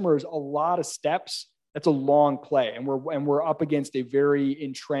customers a lot of steps, that's a long play. And we're up against a very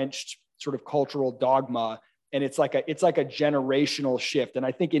entrenched sort of cultural dogma. And it's like a generational shift. And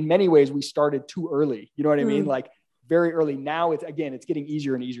I think in many ways we started too early. You know what I mean? Like very early. Now it's getting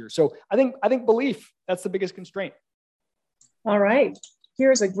easier and easier. So I think belief, that's the biggest constraint. All right.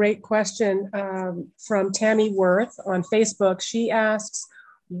 Here's a great question from Tammy Worth on Facebook. She asks,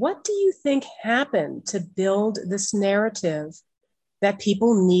 what do you think happened to build this narrative that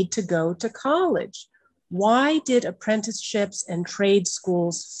people need to go to college? Why did apprenticeships and trade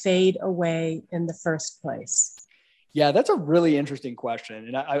schools fade away in the first place? Yeah, that's a really interesting question.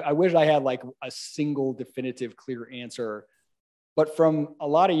 And I wish I had like a single definitive clear answer, but from a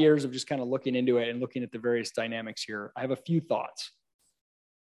lot of years of just kind of looking into it and looking at the various dynamics here, I have a few thoughts.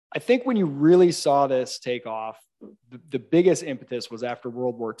 I think when you really saw this take off, the biggest impetus was after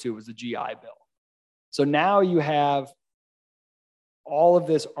World War II, was the GI Bill. So now you have all of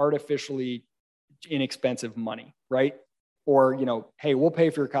this artificially inexpensive money, right? Or, hey, we'll pay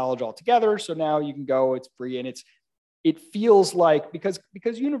for your college altogether. So now you can go, it's free. And it feels like, because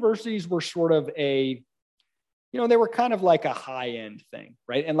universities were sort of they were kind of like a high end thing,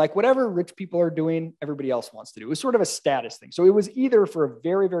 right? And like whatever rich people are doing, everybody else wants to do. It was sort of a status thing. So it was either for a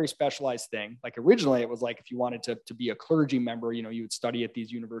very, very specialized thing. Like originally it was like, if you wanted to be a clergy member, you would study at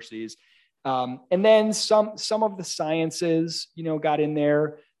these universities. And then some of the sciences, got in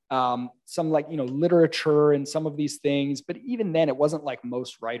there, some like, literature and some of these things. But even then it wasn't like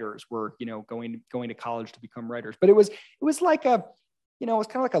most writers were, going to college to become writers, but it was like it was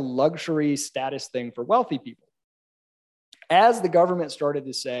kind of like a luxury status thing for wealthy people. As the government started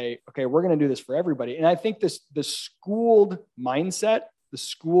to say, okay, we're going to do this for everybody. And I think the schooled mindset, the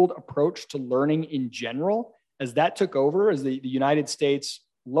schooled approach to learning in general, as that took over, as the United States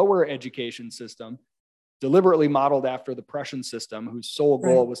lower education system, deliberately modeled after the Prussian system, whose sole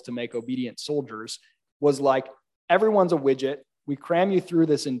goal was to make obedient soldiers, was like, everyone's a widget. We cram you through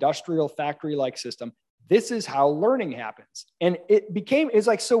this industrial factory-like system. This is how learning happens. And it's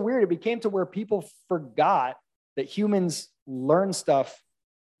like so weird. It became to where people forgot that humans learn stuff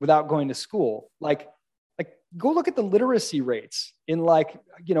without going to school. Like go look at the literacy rates in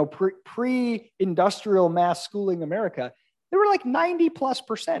pre-industrial mass schooling America. They were like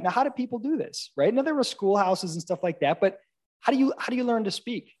 90+%. Now, how do people do this, right? Now there were schoolhouses and stuff like that, but how do you learn to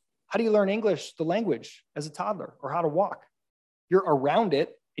speak? How do you learn English, the language, as a toddler, or how to walk? You're around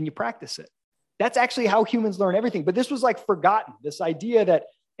it and you practice it. That's actually how humans learn everything. But this was like forgotten, this idea that,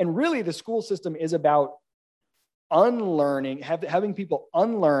 and really the school system is about unlearning, having people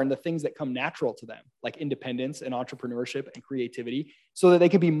unlearn the things that come natural to them, like independence and entrepreneurship and creativity, so that they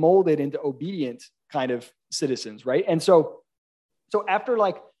can be molded into obedient kind of citizens, right? And so after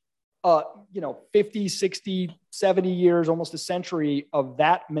 50, 60, 70 years, almost a century of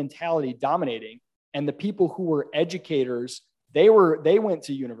that mentality dominating, and the people who were educators, they went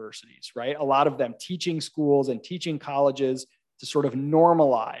to universities, right? A lot of them teaching schools and teaching colleges to sort of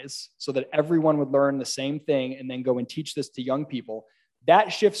normalize so that everyone would learn the same thing and then go and teach this to young people,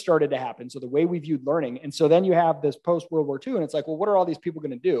 that shift started to happen. So the way we viewed learning. And so then you have this post World War II, and it's like, well, what are all these people going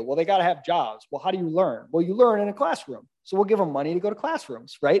to do? Well, they got to have jobs. Well, how do you learn? Well, you learn in a classroom. So we'll give them money to go to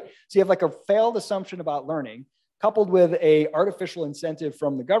classrooms, right? So you have like a failed assumption about learning coupled with a artificial incentive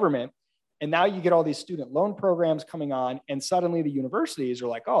from the government. And now you get all these student loan programs coming on, and suddenly the universities are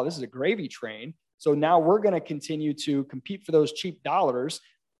like, oh, this is a gravy train. So now we're going to continue to compete for those cheap dollars.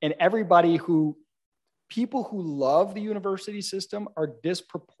 And people who love the university system are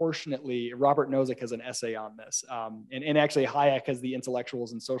disproportionately, Robert Nozick has an essay on this. And actually Hayek has the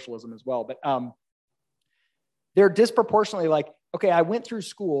intellectuals and socialism as well. But they're disproportionately like, okay, I went through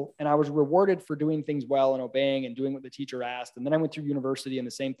school and I was rewarded for doing things well and obeying and doing what the teacher asked. And then I went through university and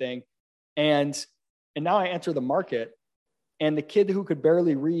the same thing. And now I enter the market, and the kid who could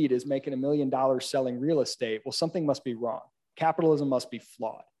barely read is making $1 million selling real estate. Well, something must be wrong. Capitalism must be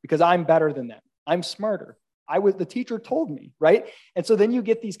flawed because I'm better than them. I'm smarter. The teacher told me, right? And so then you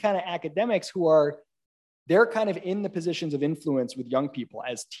get these kind of academics they're kind of in the positions of influence with young people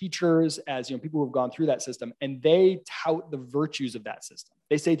as teachers, as people who have gone through that system, and they tout the virtues of that system.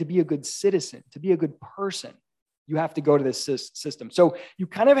 They say to be a good citizen, to be a good person, you have to go to this system. So you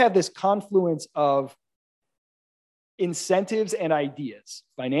kind of have this confluence of incentives and ideas,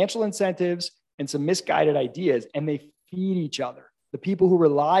 financial incentives and some misguided ideas, and they feed each other. The people who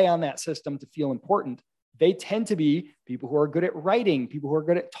rely on that system to feel important, they tend to be people who are good at writing, people who are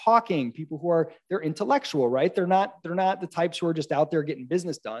good at talking, people they're intellectual, right? They're not the types who are just out there getting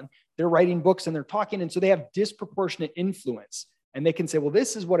business done. They're writing books and they're talking. And so they have disproportionate influence, and they can say, well,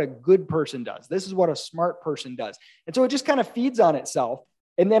 this is what a good person does. This is what a smart person does. And so it just kind of feeds on itself.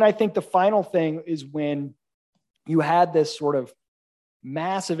 And then I think the final thing is when you had this sort of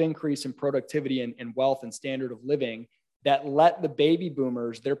massive increase in productivity and wealth and standard of living that let the baby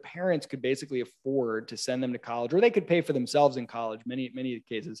boomers, their parents could basically afford to send them to college, or they could pay for themselves in college, many of the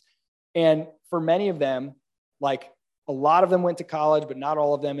cases. And for many of them, like a lot of them went to college, but not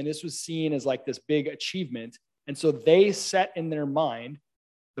all of them. And this was seen as like this big achievement. And so they set in their mind,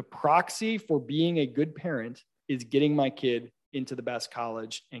 the proxy for being a good parent is getting my kid into the best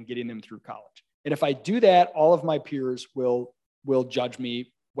college and getting them through college. And if I do that, all of my peers will judge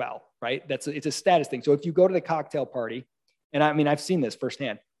me well, right? It's a status thing. So if you go to the cocktail party, and I mean, I've seen this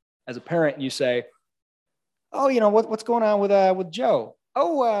firsthand as a parent, and you say, oh, what's going on with Joe?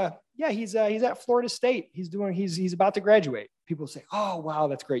 Oh, yeah, he's at Florida State. He's about to graduate. People say, oh, wow,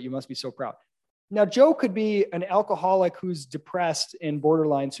 that's great. You must be so proud. Now, Joe could be an alcoholic who's depressed and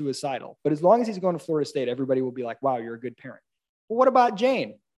borderline suicidal, but as long as he's going to Florida State, everybody will be like, wow, you're a good parent. Well, what about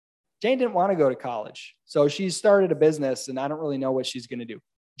Jane? Jane didn't want to go to college. So she started a business, and I don't really know what she's going to do.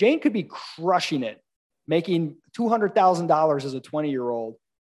 Jane could be crushing it, making $200,000 as a 20-year-old,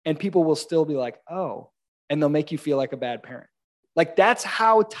 and people will still be like, oh, and they'll make you feel like a bad parent. Like that's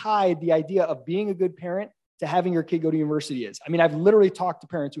how tied the idea of being a good parent to having your kid go to university is. I mean, I've literally talked to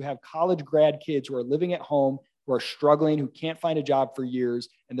parents who have college grad kids who are living at home, who are struggling, who can't find a job for years,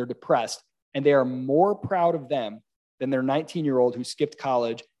 and they're depressed. And they are more proud of them than their 19-year-old who skipped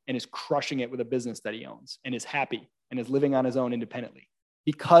college and is crushing it with a business that he owns and is happy and is living on his own independently,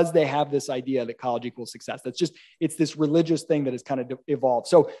 because they have this idea that college equals success. It's this religious thing that has kind of evolved.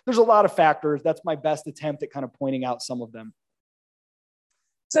 So there's a lot of factors. That's my best attempt at kind of pointing out some of them.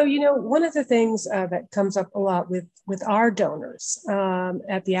 So, one of the things that comes up a lot with our donors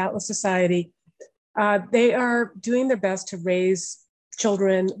at the Atlas Society, they are doing their best to raise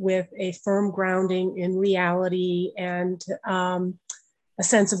children with a firm grounding in reality and a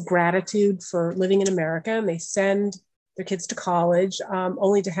sense of gratitude for living in America. And they send their kids to college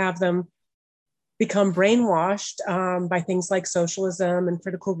only to have them become brainwashed by things like socialism and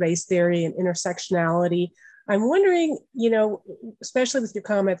critical race theory and intersectionality. I'm wondering, especially with your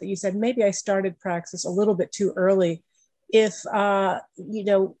comment that you said, maybe I started Praxis a little bit too early, if,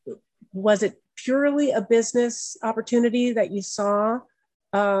 was it purely a business opportunity that you saw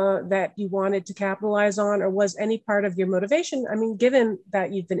that you wanted to capitalize on, or was any part of your motivation, I mean, given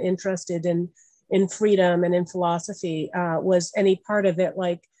that you've been interested in freedom and in philosophy, was any part of it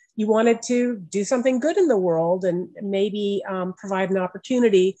like you wanted to do something good in the world and maybe provide an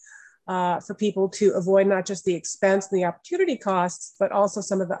opportunity for people to avoid not just the expense and the opportunity costs, but also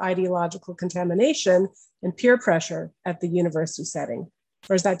some of the ideological contamination and peer pressure at the university setting?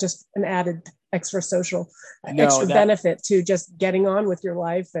 Or is that just an added extra benefit to just getting on with your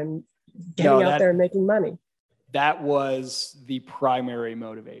life and getting out there and making money? That was the primary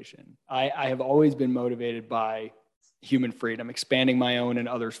motivation. I have always been motivated by human freedom, expanding my own and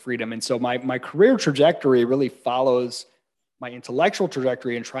others' freedom. And so my career trajectory really follows my intellectual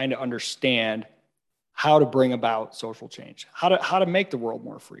trajectory in trying to understand how to bring about social change, how to make the world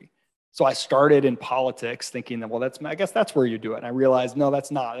more free. So I started in politics thinking that, well, I guess that's where you do it. And I realized, no,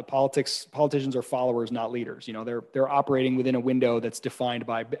 that's not. Politicians are followers, not leaders. They're operating within a window that's defined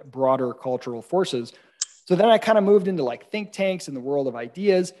by broader cultural forces. So then I kind of moved into like think tanks in the world of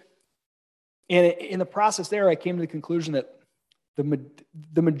ideas. And in the process there, I came to the conclusion that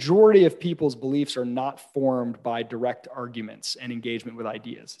the majority of people's beliefs are not formed by direct arguments and engagement with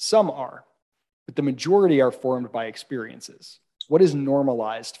ideas. Some are, but the majority are formed by experiences. What is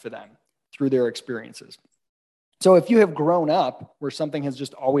normalized for them through their experiences? So if you have grown up where something has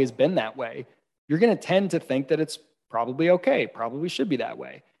just always been that way, you're going to tend to think that it's probably okay, probably should be that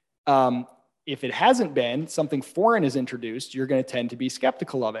way. If it hasn't been, something foreign is introduced, you're going to tend to be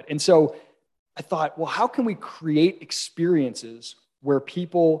skeptical of it. And so I thought, well, how can we create experiences where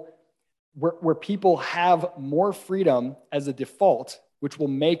people have more freedom as a default, which will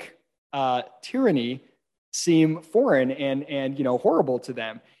make tyranny seem foreign and horrible to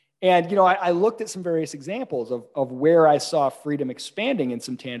them? And I looked at some various examples of where I saw freedom expanding in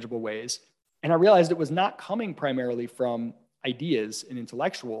some tangible ways, and I realized it was not coming primarily from ideas and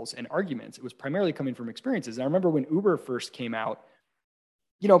intellectuals and arguments. It was primarily coming from experiences. And I remember when Uber first came out,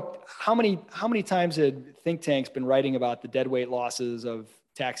 how many times had think tanks been writing about the deadweight losses of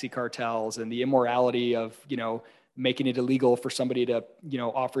taxi cartels and the immorality of, making it illegal for somebody to,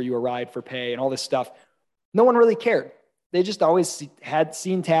 offer you a ride for pay and all this stuff? No one really cared. They just always had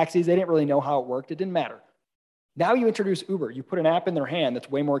seen taxis. They didn't really know how it worked. It didn't matter. Now you introduce Uber. You put an app in their hand that's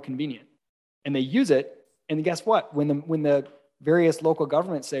way more convenient, and they use it. And guess what? When the various local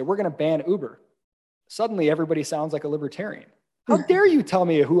governments say, we're going to ban Uber, suddenly everybody sounds like a libertarian. How dare you tell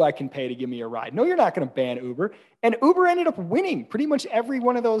me who I can pay to give me a ride? No, you're not going to ban Uber. And Uber ended up winning pretty much every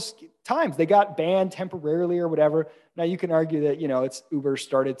one of those times. They got banned temporarily or whatever. Now you can argue that, it's Uber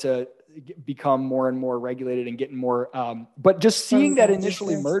started to become more and more regulated and getting more, but just seeing that initial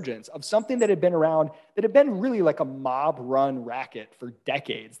emergence of something that had been around, that had been really like a mob run racket for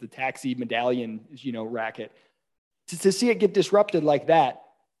decades, the taxi medallion, racket, to see it get disrupted like that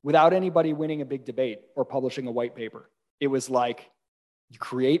without anybody winning a big debate or publishing a white paper. It was like you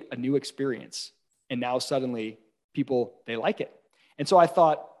create a new experience, and now suddenly people, they like it. And so I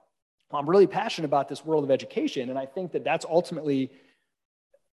thought, well, I'm really passionate about this world of education, and I think that that's ultimately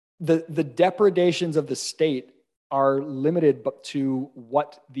the depredations of the state are limited to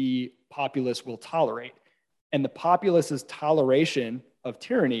what the populace will tolerate. And the populace's toleration of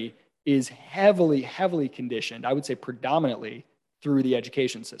tyranny is heavily, heavily conditioned, I would say predominantly, through the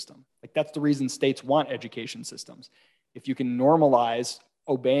education system. Like that's the reason states want education systems. If you can normalize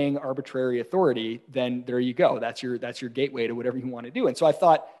obeying arbitrary authority, then there you go. That's your gateway to whatever you want to do. And so I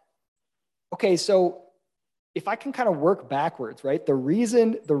thought, okay, so if I can kind of work backwards, right? The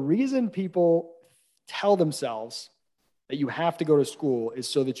reason people tell themselves that you have to go to school is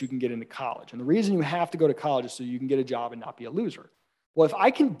so that you can get into college. And the reason you have to go to college is so you can get a job and not be a loser. Well, if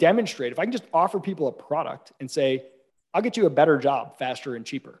I can demonstrate, if I can just offer people a product and say, I'll get you a better job faster and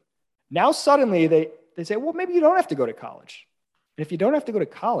cheaper. Now suddenly they say, well, maybe you don't have to go to college. And if you don't have to go to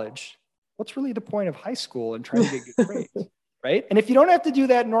college, what's really the point of high school and trying to get good grades, right? And if you don't have to do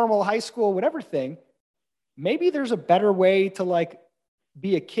that normal high school, whatever thing, maybe there's a better way to like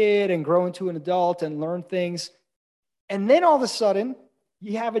be a kid and grow into an adult and learn things. And then all of a sudden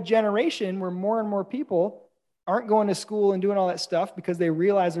you have a generation where more and more people aren't going to school and doing all that stuff because they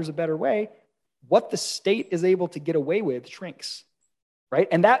realize there's a better way. What the state is able to get away with shrinks, right?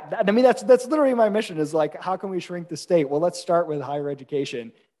 And that's literally my mission is like, how can we shrink the state? Well, let's start with higher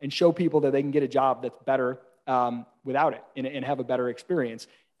education and show people that they can get a job that's better without it and have a better experience.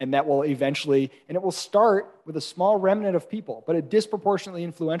 And that will eventually, and it will start with a small remnant of people, but a disproportionately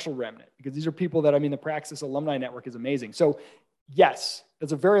influential remnant, because these are people that, the Praxis alumni network is amazing. So yes,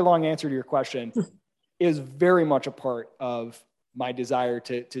 that's a very long answer to your question. It is very much a part of my desire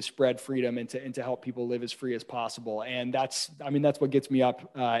to spread freedom and to help people live as free as possible. And that's what gets me up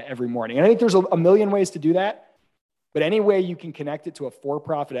every morning. And I think there's a million ways to do that. But any way you can connect it to a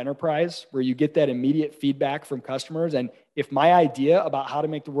for-profit enterprise where you get that immediate feedback from customers. And if my idea about how to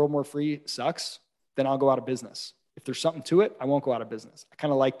make the world more free sucks, then I'll go out of business. If there's something to it, I won't go out of business. I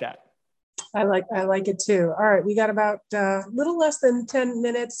kind of like that. I like it too. All right, we got about a little less than 10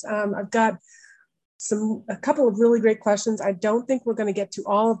 minutes. I've got a couple of really great questions. I don't think we're going to get to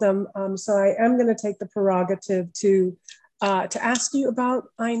all of them. So I am going to take the prerogative to ask you about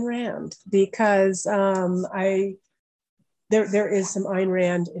Ayn Rand, because there is some Ayn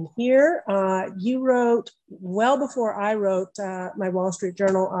Rand in here. You wrote, well before I wrote my Wall Street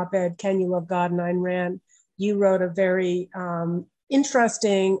Journal op-ed, Can You Love God and Ayn Rand? you wrote a very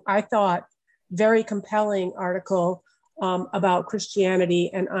interesting, I thought, very compelling article about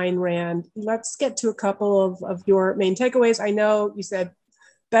Christianity and Ayn Rand. Let's get to a couple of your main takeaways. I know you said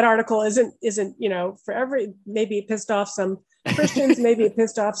that article isn't for every, maybe it pissed off some Christians, maybe it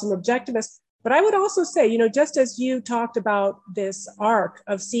pissed off some objectivists. But I would also say, just as you talked about this arc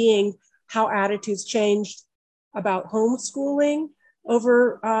of seeing how attitudes changed about homeschooling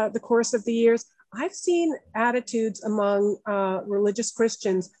over the course of the years, I've seen attitudes among religious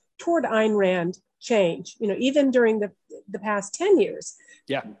Christians toward Ayn Rand change, even during the past 10 years.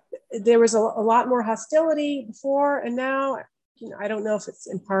 Yeah. There was a lot more hostility before, and now, I don't know if it's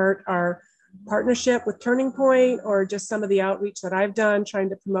in part our partnership with Turning Point or just some of the outreach that I've done trying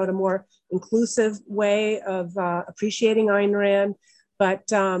to promote a more inclusive way of appreciating Ayn Rand, but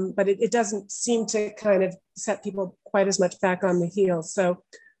it doesn't seem to kind of set people quite as much back on the heels. So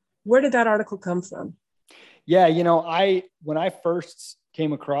where did that article come from? Yeah, when I first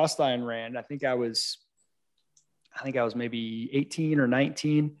came across Ayn Rand, I think I was maybe 18 or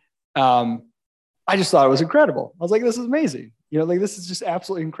 19. I just thought it was incredible. I was like, this is amazing. This is just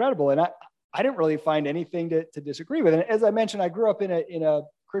absolutely incredible. And I didn't really find anything to disagree with. And as I mentioned, I grew up in a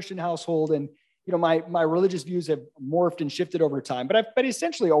Christian household, and my religious views have morphed and shifted over time. But I've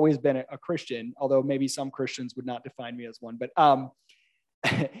essentially always been a Christian, although maybe some Christians would not define me as one. But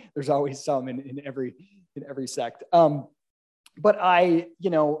there's always some in every sect. But I've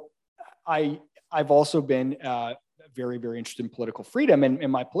also been very, very interested in political freedom and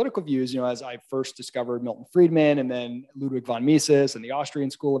my political views, as I first discovered Milton Friedman and then Ludwig von Mises and the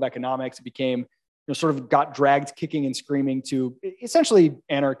Austrian School of Economics, it became, sort of got dragged kicking and screaming to essentially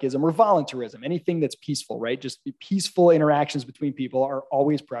anarchism or voluntarism, anything that's peaceful, right? Just peaceful interactions between people are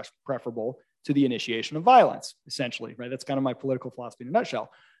always preferable to the initiation of violence, essentially, right? That's kind of my political philosophy in a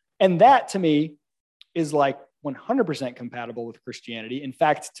nutshell. And that to me is like 100% compatible with Christianity. In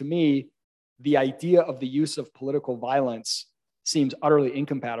fact, to me, the idea of the use of political violence seems utterly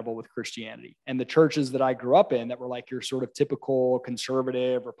incompatible with Christianity. And the churches that I grew up in that were like your sort of typical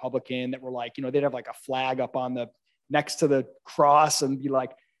conservative Republican that were like, they'd have like a flag up on next to the cross and be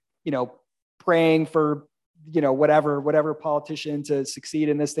like, praying for, whatever politician to succeed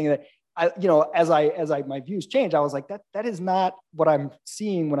in this thing that as my views changed, I was like, that is not what I'm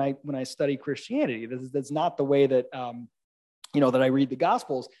seeing when I study Christianity. That's not the way that, that I read the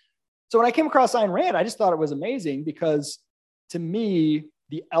Gospels. So when I came across Ayn Rand, I just thought it was amazing because to me,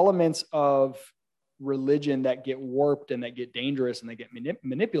 the elements of religion that get warped and that get dangerous and they get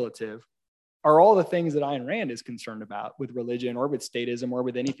manipulative are all the things that Ayn Rand is concerned about with religion or with statism or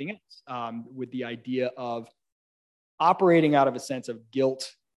with anything else, with the idea of operating out of a sense of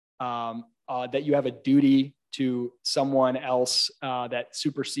guilt, that you have a duty to someone else that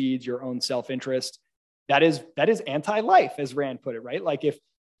supersedes your own self-interest. That is anti-life, as Rand put it, right? Like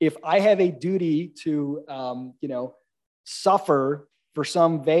if I have a duty to, suffer for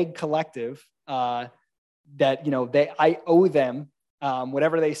some vague collective that, I owe them,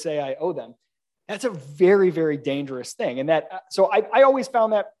 whatever they say I owe them, that's a very, very dangerous thing. And so I always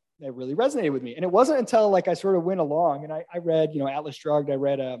found that really resonated with me. And it wasn't until like I sort of went along and I read, Atlas Shrugged, I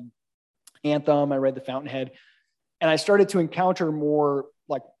read Anthem, I read The Fountainhead, and I started to encounter more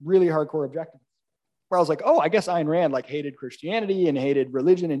like really hardcore objectives, where I was like, oh, I guess Ayn Rand like hated Christianity and hated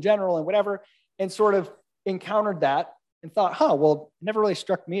religion in general and whatever, and sort of encountered that and thought, well, it never really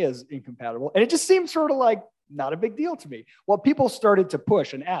struck me as incompatible. And it just seemed sort of like not a big deal to me. Well, people started to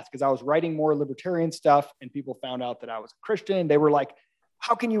push and ask, because I was writing more libertarian stuff and people found out that I was a Christian. They were like,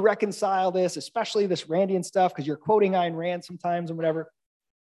 how can you reconcile this, especially this Randian stuff, because you're quoting Ayn Rand sometimes and whatever.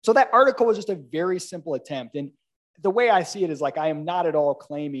 So that article was just a very simple attempt. And the way I see it is like, I am not at all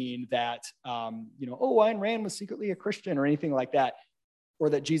claiming that, Ayn Rand was secretly a Christian or anything like that, or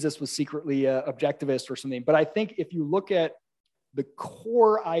that Jesus was secretly a objectivist or something. But I think if you look at the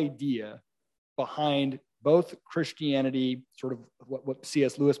core idea behind both Christianity, sort of what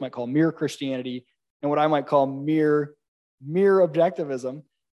C.S. Lewis might call mere Christianity, and what I might call mere objectivism,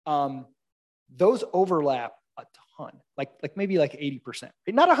 those overlap a ton, like maybe like 80%,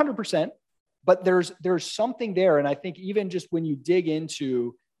 not 100%. But there's something there. And I think even just when you dig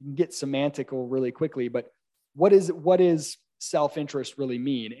into, you can get semantical really quickly, but what is self-interest really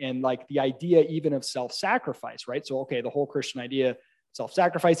mean? And like the idea even of self-sacrifice, right? So, okay, the whole Christian idea,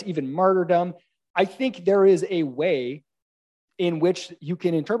 self-sacrifice, even martyrdom, I think there is a way in which you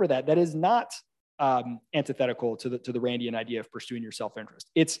can interpret that is not antithetical to the Randian idea of pursuing your self-interest.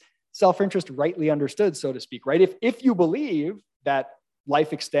 It's self-interest rightly understood, so to speak, right? If you believe that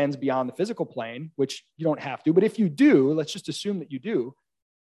life extends beyond the physical plane, which you don't have to, but if you do, let's just assume that you do,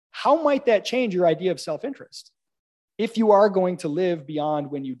 how might that change your idea of self-interest? If you are going to live beyond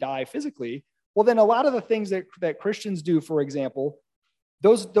when you die physically, well, then a lot of the things that Christians do, for example,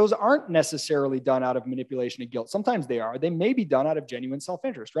 those aren't necessarily done out of manipulation and guilt. Sometimes they are. They may be done out of genuine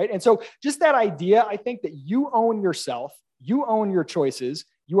self-interest, right? And so just that idea, I think that you own yourself, you own your choices,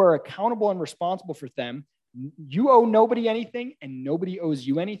 you are accountable and responsible for them. You owe nobody anything and nobody owes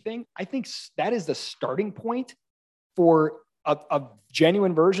you anything. I think that is the starting point for a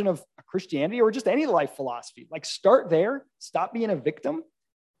genuine version of Christianity or just any life philosophy. Like, start there, stop being a victim.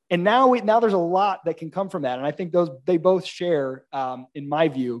 And now there's a lot that can come from that. And I think they both share, in my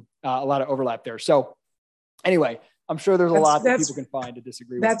view, a lot of overlap there. So anyway, I'm sure there's a lot that people can find to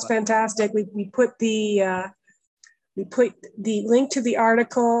disagree with. That's fantastic. We put the link to the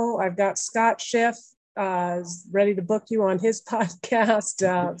article. I've got Scott Schiff ready to book you on his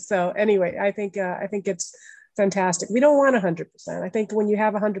podcast. So anyway, I think it's fantastic. We don't want 100%. I think when you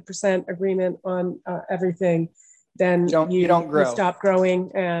have 100% agreement on everything, then you don't grow. You stop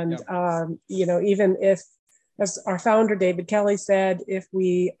growing. And, even if, as our founder, David Kelly, said, if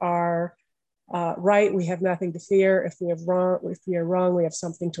we are right, we have nothing to fear. If we are wrong, we have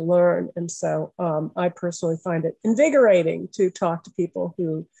something to learn. And so I personally find it invigorating to talk to people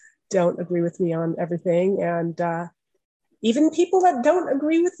who don't agree with me on everything. And even people that don't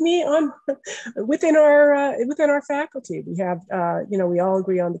agree with me on within our faculty, we have, we all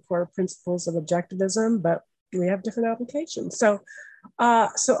agree on the core principles of objectivism, but we have different applications. So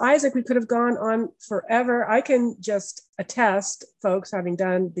Isaac, we could have gone on forever. I can just attest, folks, having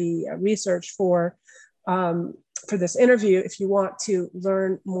done the research for this interview, if you want to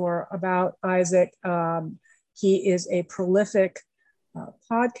learn more about Isaac, he is a prolific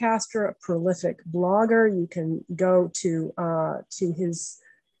podcaster, a prolific blogger. You can go to his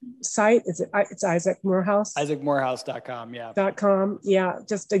site. It's Isaac Morehouse? IsaacMorehouse.com, yeah. .com, yeah.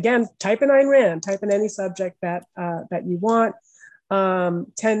 Just again, type in Ayn Rand, type in any subject that you want.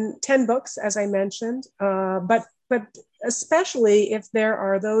 10 books, as I mentioned, but especially if there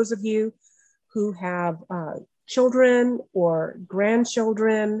are those of you who have children or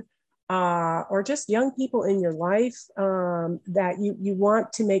grandchildren, or just young people in your life, that you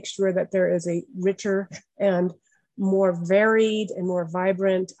want to make sure that there is a richer and more varied and more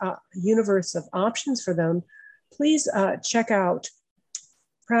vibrant universe of options for them, please check out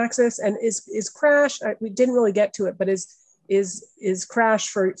Praxis. And is Crash, we didn't really get to it, but is Crash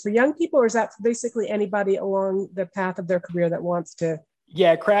for young people, or is that for basically anybody along the path of their career that wants to?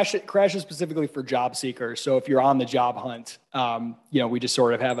 Yeah, Crash is specifically for job seekers. So if you're on the job hunt, we just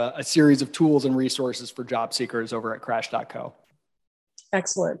sort of have a series of tools and resources for job seekers over at crash.co.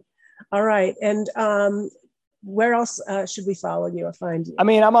 Excellent. All right. And where else should we follow you or find you? I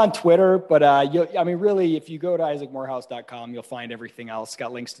mean, I'm on Twitter, but really, if you go to IsaacMorehouse.com, you'll find everything else. It's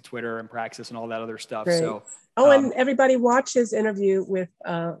got links to Twitter and Praxis and all that other stuff. Great. So, and everybody watch his interview with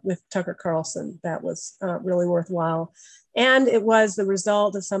Tucker Carlson. That was really worthwhile. And it was the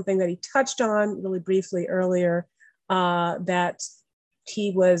result of something that he touched on really briefly earlier, that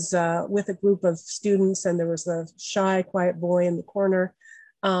he was with a group of students, and there was a shy, quiet boy in the corner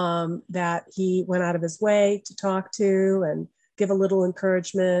that he went out of his way to talk to and give a little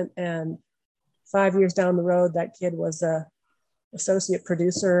encouragement. And 5 years down the road, that kid was a associate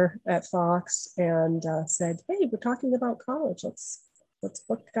producer at Fox, and said, "Hey, we're talking about college. Let's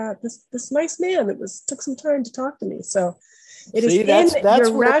book this nice man that took some time to talk to me." So it is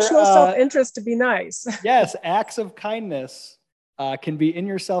your rational self-interest to be nice. Yes, acts of kindness can be in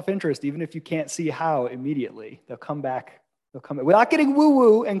your self-interest, even if you can't see how immediately. They'll come back without getting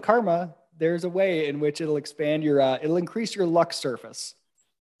woo-woo and karma. There's a way in which it'll expand it'll increase your luck surface.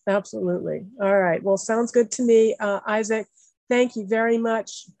 Absolutely. All right. Well, sounds good to me. Isaac, thank you very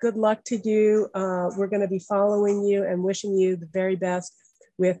much. Good luck to you. We're going to be following you and wishing you the very best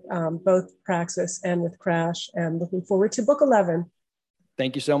with both Praxis and with Crash, and looking forward to book 11.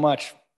 Thank you so much.